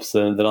and subs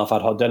than I've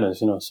had hot dinners,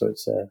 so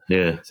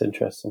it's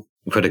interesting.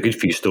 We've had a good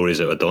few stories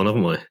out of Don,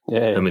 haven't we?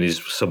 Yeah. I mean,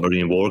 his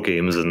submarine war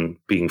games and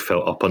being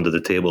felt up under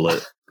the table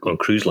on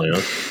cruise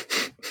liners.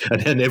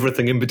 And then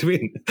everything in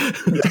between.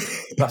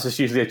 That's just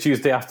usually a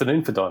Tuesday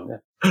afternoon for Don.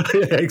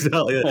 Yeah,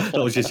 exactly. That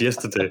was just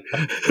yesterday.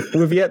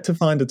 We've yet to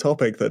find a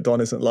topic that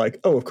Don isn't like,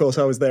 oh, of course,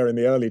 I was there in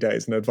the early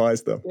days and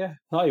advised them. Yeah,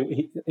 no,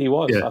 he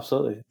was,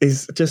 absolutely.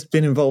 He's just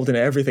been involved in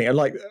everything. And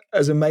like,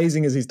 as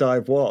amazing as his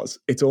dive was,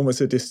 it's almost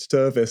a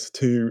disservice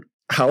to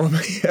how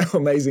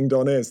amazing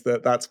Don is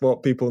that's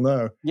what people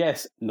know.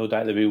 Yes, no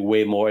doubt there'll be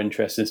way more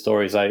interesting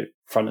stories out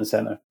front and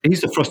centre. He's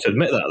the first to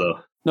admit that, though.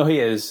 No, he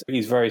is.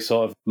 He's very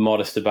sort of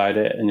modest about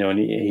it, and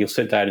he'll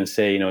sit down and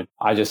say,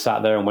 I just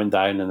sat there and went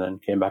down and then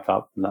came back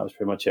up, and that was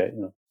pretty much it.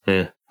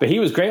 Yeah. But he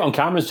was great on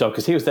camera's job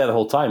because he was there the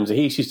whole time. So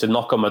he used to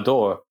knock on my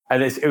door,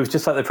 and it was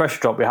just like the pressure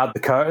drop. We had the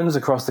curtains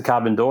across the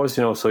cabin doors,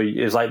 so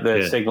it was like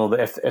the signal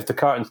that if the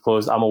curtain's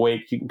closed, I'm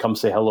awake. You can come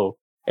say hello.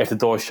 If the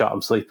door's shut,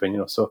 I'm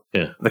sleeping. So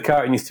the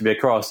curtain used to be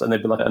across, and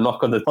there'd be like a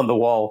knock on the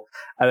wall,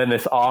 and then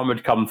this arm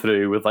would come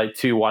through with like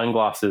 2 wine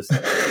glasses.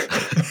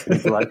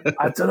 He'd be like,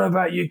 I don't know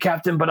about you,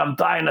 Captain, but I'm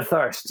dying of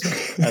thirst.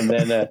 And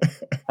then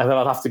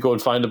I'd have to go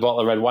and find a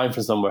bottle of red wine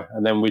from somewhere,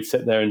 and then we'd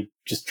sit there and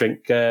just drink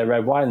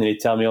red wine, and he'd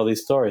tell me all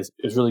these stories.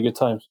 It was really good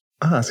times.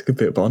 That's a good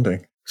bit of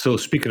bonding. So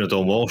speaking of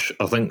Don Walsh,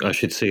 I think I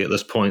should say at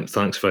this point,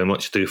 thanks very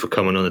much, Stu, for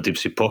coming on the Deep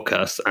Sea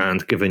Podcast,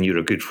 and given you're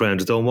a good friend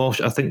of Don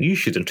Walsh, I think you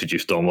should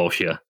introduce Don Walsh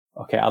here.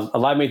 Okay,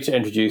 allow me to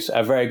introduce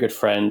a very good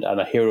friend and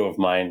a hero of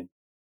mine,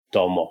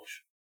 Don Walsh.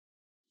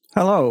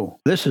 Hello,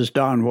 this is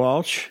Don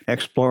Walsh,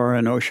 explorer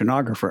and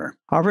oceanographer.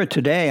 However,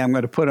 today I'm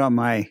going to put on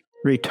my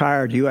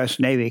retired U.S.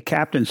 Navy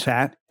captain's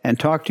hat and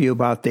talk to you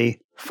about the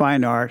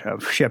fine art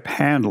of ship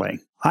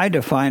handling. I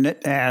define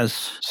it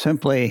as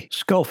simply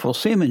skillful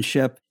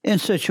seamanship in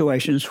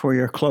situations where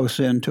you're close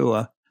into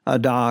a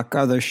dock,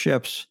 other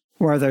ships,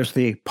 where there's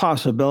the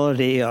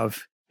possibility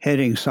of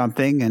hitting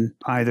something and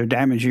either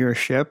damage your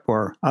ship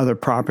or other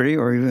property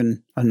or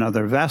even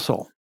another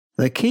vessel.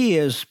 The key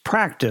is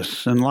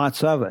practice and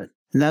lots of it.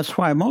 And that's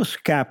why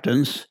most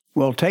captains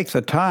will take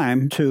the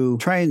time to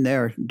train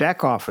their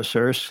deck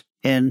officers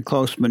in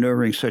close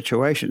maneuvering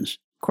situations,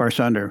 of course,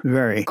 under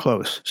very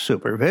close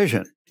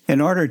supervision.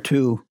 In order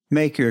to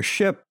make your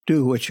ship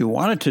do what you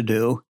want it to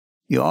do,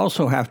 you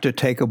also have to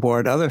take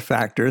aboard other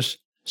factors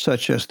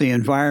such as the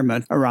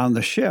environment around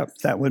the ship.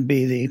 That would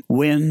be the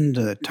wind,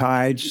 the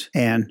tides,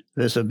 and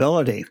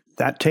visibility.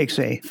 That takes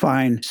a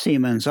fine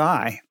seaman's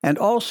eye. And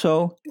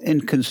also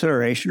in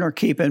consideration or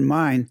keep in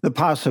mind the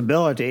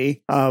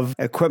possibility of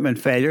equipment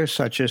failures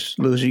such as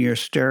losing your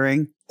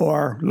steering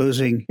or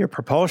losing your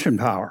propulsion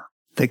power.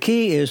 The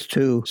key is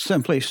to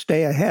simply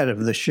stay ahead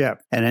of the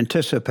ship and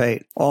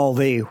anticipate all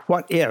the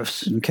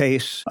what-ifs in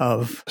case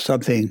of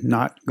something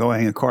not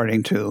going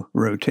according to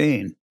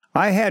routine.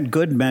 I had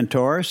good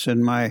mentors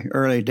in my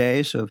early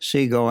days of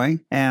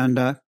seagoing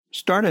and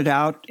started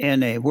out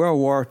in a World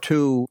War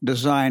II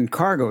designed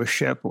cargo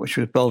ship, which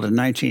was built in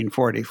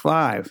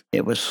 1945.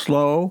 It was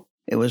slow,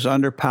 it was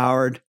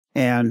underpowered,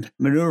 and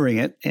maneuvering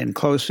it in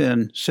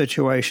close-in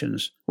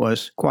situations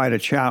was quite a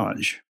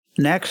challenge.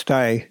 Next,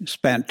 I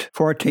spent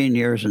 14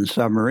 years in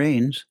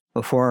submarines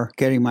before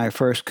getting my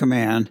first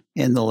command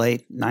in the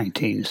late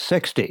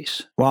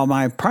 1960s. While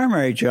my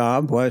primary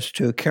job was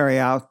to carry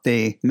out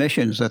the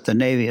missions that the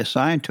Navy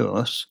assigned to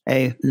us,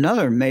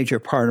 another major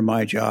part of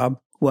my job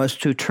was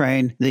to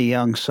train the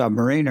young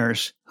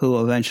submariners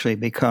who eventually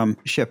become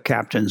ship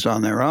captains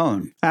on their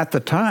own. At the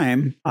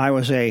time, I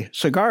was a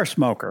cigar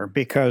smoker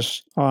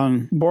because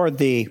on board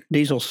the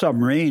diesel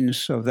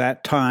submarines of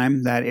that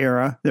time, that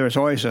era, there was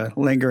always a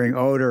lingering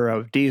odor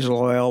of diesel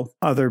oil,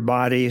 other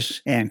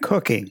bodies, and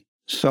cooking.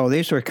 So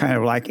these were kind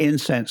of like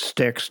incense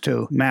sticks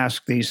to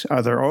mask these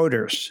other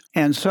odors.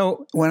 And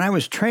so when I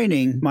was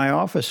training my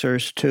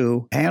officers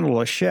to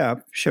handle a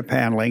ship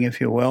handling, if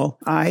you will,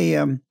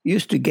 I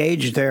used to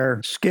gauge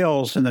their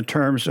skills in the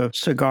terms of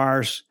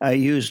cigars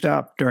used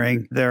up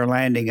during their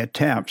landing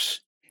attempts.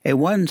 A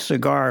one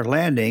cigar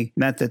landing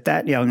meant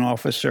that young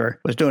officer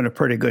was doing a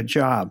pretty good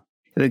job.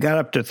 If it got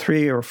up to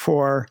 3 or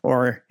 4,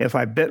 or if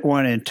I bit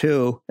 1 and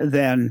 2,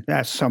 then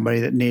that's somebody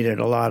that needed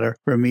a lot of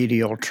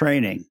remedial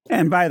training.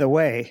 And by the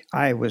way,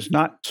 I was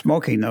not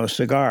smoking those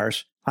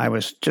cigars. I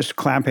was just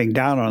clamping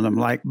down on them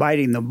like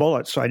biting the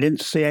bullet, so I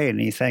didn't say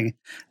anything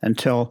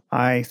until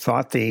I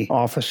thought the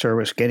officer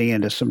was getting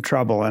into some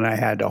trouble and I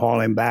had to haul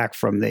him back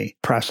from the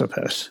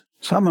precipice.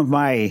 Some of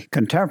my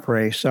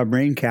contemporary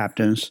submarine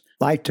captains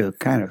like to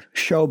kind of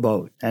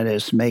showboat, that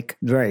is, make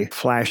very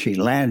flashy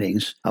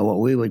landings, what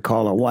we would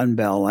call a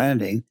one-bell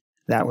landing.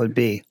 That would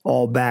be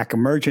all-back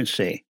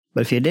emergency.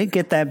 But if you didn't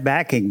get that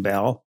backing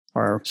bell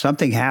or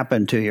something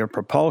happened to your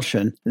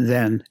propulsion,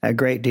 then a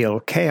great deal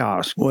of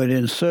chaos would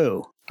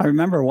ensue. I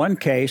remember one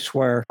case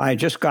where I had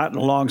just gotten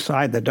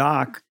alongside the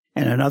dock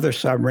and another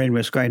submarine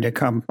was going to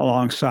come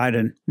alongside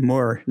and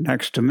moor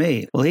next to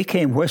me. Well, he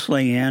came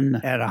whistling in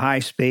at a high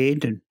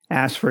speed and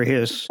asked for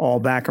his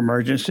all-back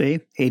emergency.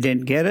 He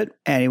didn't get it,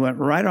 and he went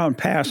right on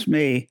past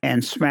me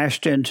and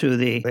smashed into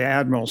the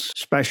Admiral's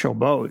special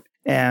boat.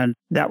 And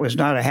that was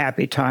not a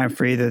happy time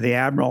for either the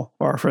Admiral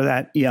or for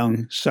that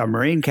young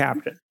submarine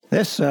captain.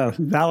 This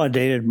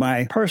validated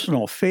my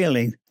personal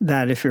feeling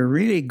that if you're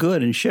really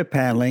good in ship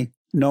handling,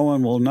 no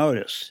one will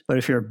notice. But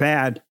if you're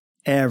bad,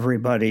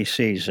 everybody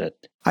sees it.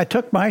 I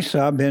took my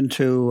sub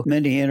into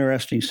many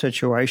interesting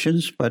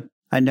situations, but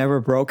I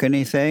never broke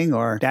anything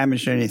or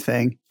damaged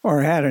anything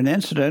or had an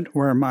incident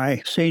where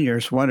my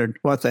seniors wondered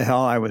what the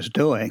hell I was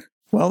doing.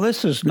 Well,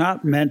 this is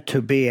not meant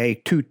to be a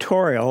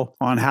tutorial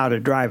on how to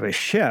drive a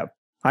ship.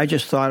 I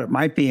just thought it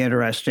might be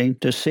interesting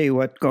to see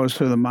what goes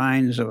through the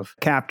minds of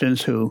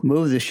captains who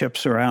move the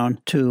ships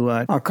around to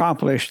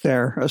accomplish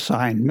their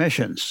assigned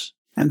missions.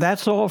 And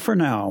that's all for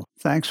now.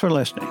 Thanks for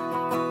listening.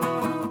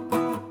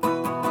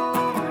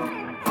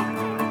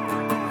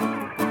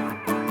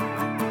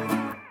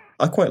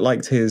 I quite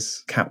liked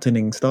his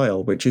captaining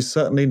style, which is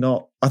certainly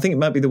not, I think it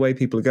might be the way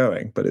people are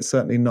going, but it's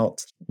certainly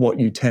not what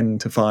you tend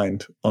to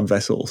find on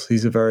vessels.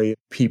 He's a very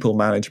people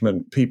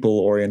management,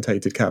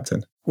 people-orientated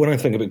captain. When I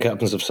think about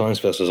captains of science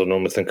vessels, I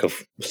normally think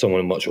of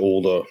someone much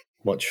older,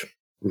 much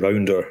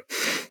rounder,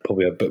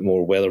 probably a bit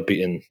more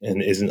weather-beaten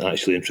and isn't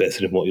actually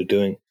interested in what you're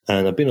doing.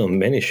 And I've been on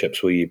many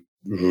ships where you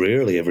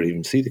rarely ever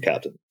even see the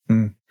captain.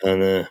 And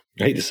I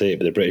hate to say it,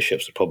 but the British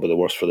ships are probably the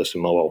worst for this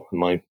in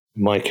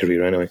my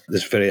career anyway.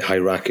 It's very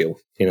hierarchical.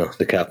 You know,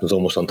 the captain's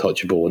almost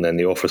untouchable and then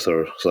the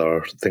officers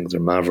think they're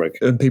maverick.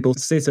 And people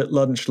sit at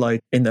lunch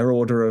like in their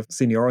order of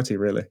seniority,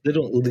 really. They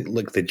don't look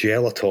like they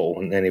gel at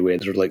all in any way.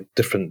 They're like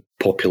different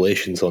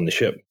populations on the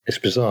ship. It's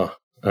bizarre.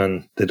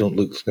 And they don't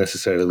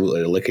necessarily look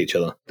like they like each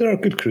other. There are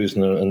good crews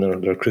and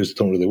there are crews that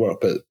don't really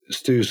work, but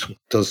Stu's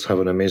does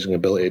have an amazing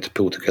ability to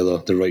pull together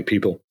the right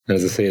people. And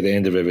as I say, at the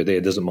end of every day,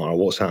 it doesn't matter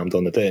what's happened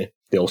on the day,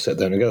 they all sit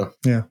down together.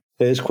 Yeah.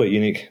 It is quite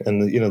unique.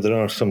 And, you know, there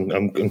are some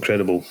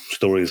incredible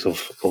stories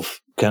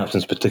of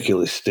captains,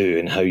 particularly Stu,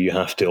 and how you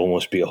have to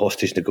almost be a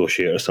hostage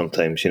negotiator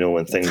sometimes, you know,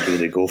 when things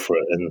really go for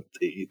it. And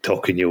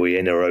talking your way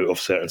in or out of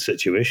certain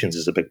situations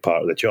is a big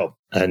part of the job.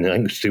 And I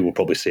think Stu will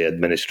probably say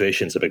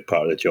administration is a big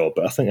part of the job.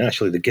 But I think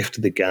actually the gift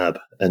of the gab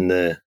and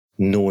the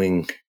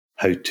knowing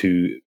how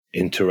to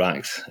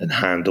interact and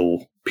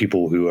handle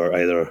people who are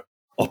either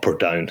up or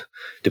down,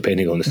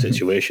 depending on the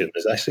situation,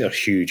 is actually a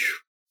huge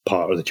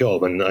part of the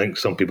job. And I think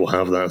some people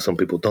have that and some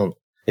people don't.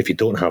 If you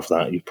don't have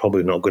that, you're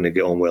probably not going to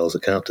get on well as a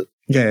captain.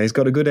 Yeah, he's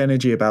got a good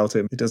energy about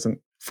him. He doesn't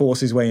force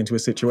his way into a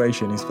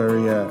situation. He's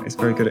very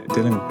good at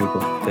dealing with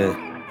people. Yeah.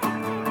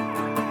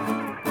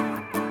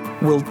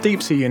 We'll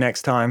deep sea you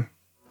next time,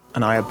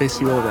 and I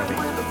abyss you already.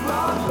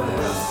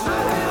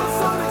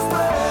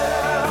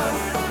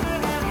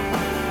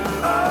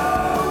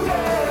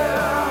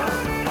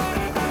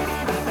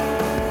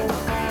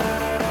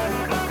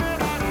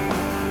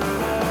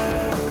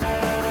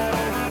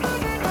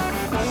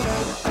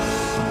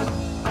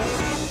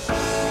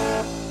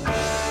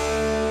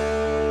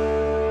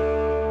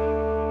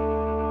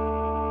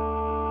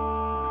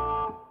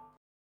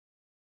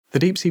 The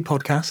Deep Sea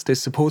Podcast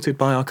is supported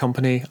by our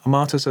company,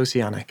 Amatus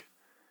Oceanic.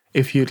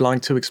 If you'd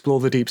like to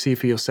explore the deep sea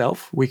for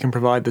yourself, we can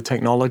provide the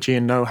technology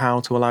and know-how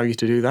to allow you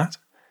to do that.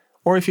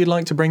 Or if you'd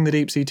like to bring the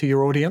deep sea to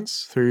your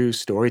audience through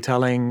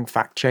storytelling,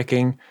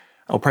 fact-checking,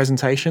 or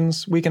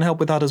presentations, we can help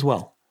with that as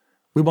well.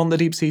 We want the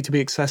deep sea to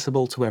be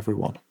accessible to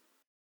everyone.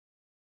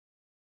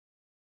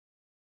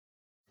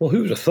 Well,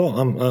 who would have thought?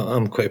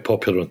 I'm quite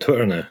popular on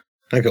Twitter now.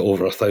 I got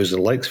over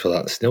 1,000 likes for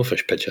that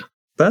snailfish picture.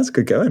 That's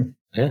good going.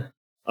 Yeah.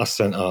 I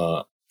sent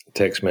a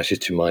text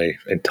message to my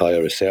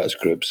entire research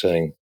group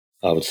saying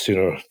I would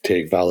sooner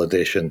take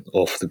validation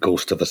off the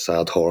ghost of a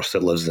sad horse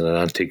that lives in an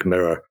antique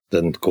mirror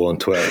than go on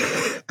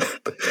Twitter.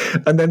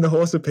 And then the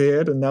horse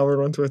appeared, and now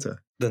we're on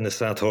Twitter. Then the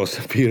sad horse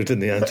appeared in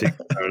the antique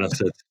mirror, and I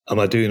said, "Am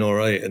I doing all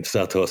right?" And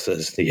sad horse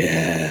says,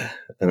 "Yeah."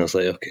 And I was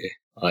like, "Okay,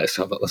 all right,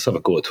 let's have a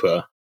go at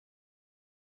Twitter."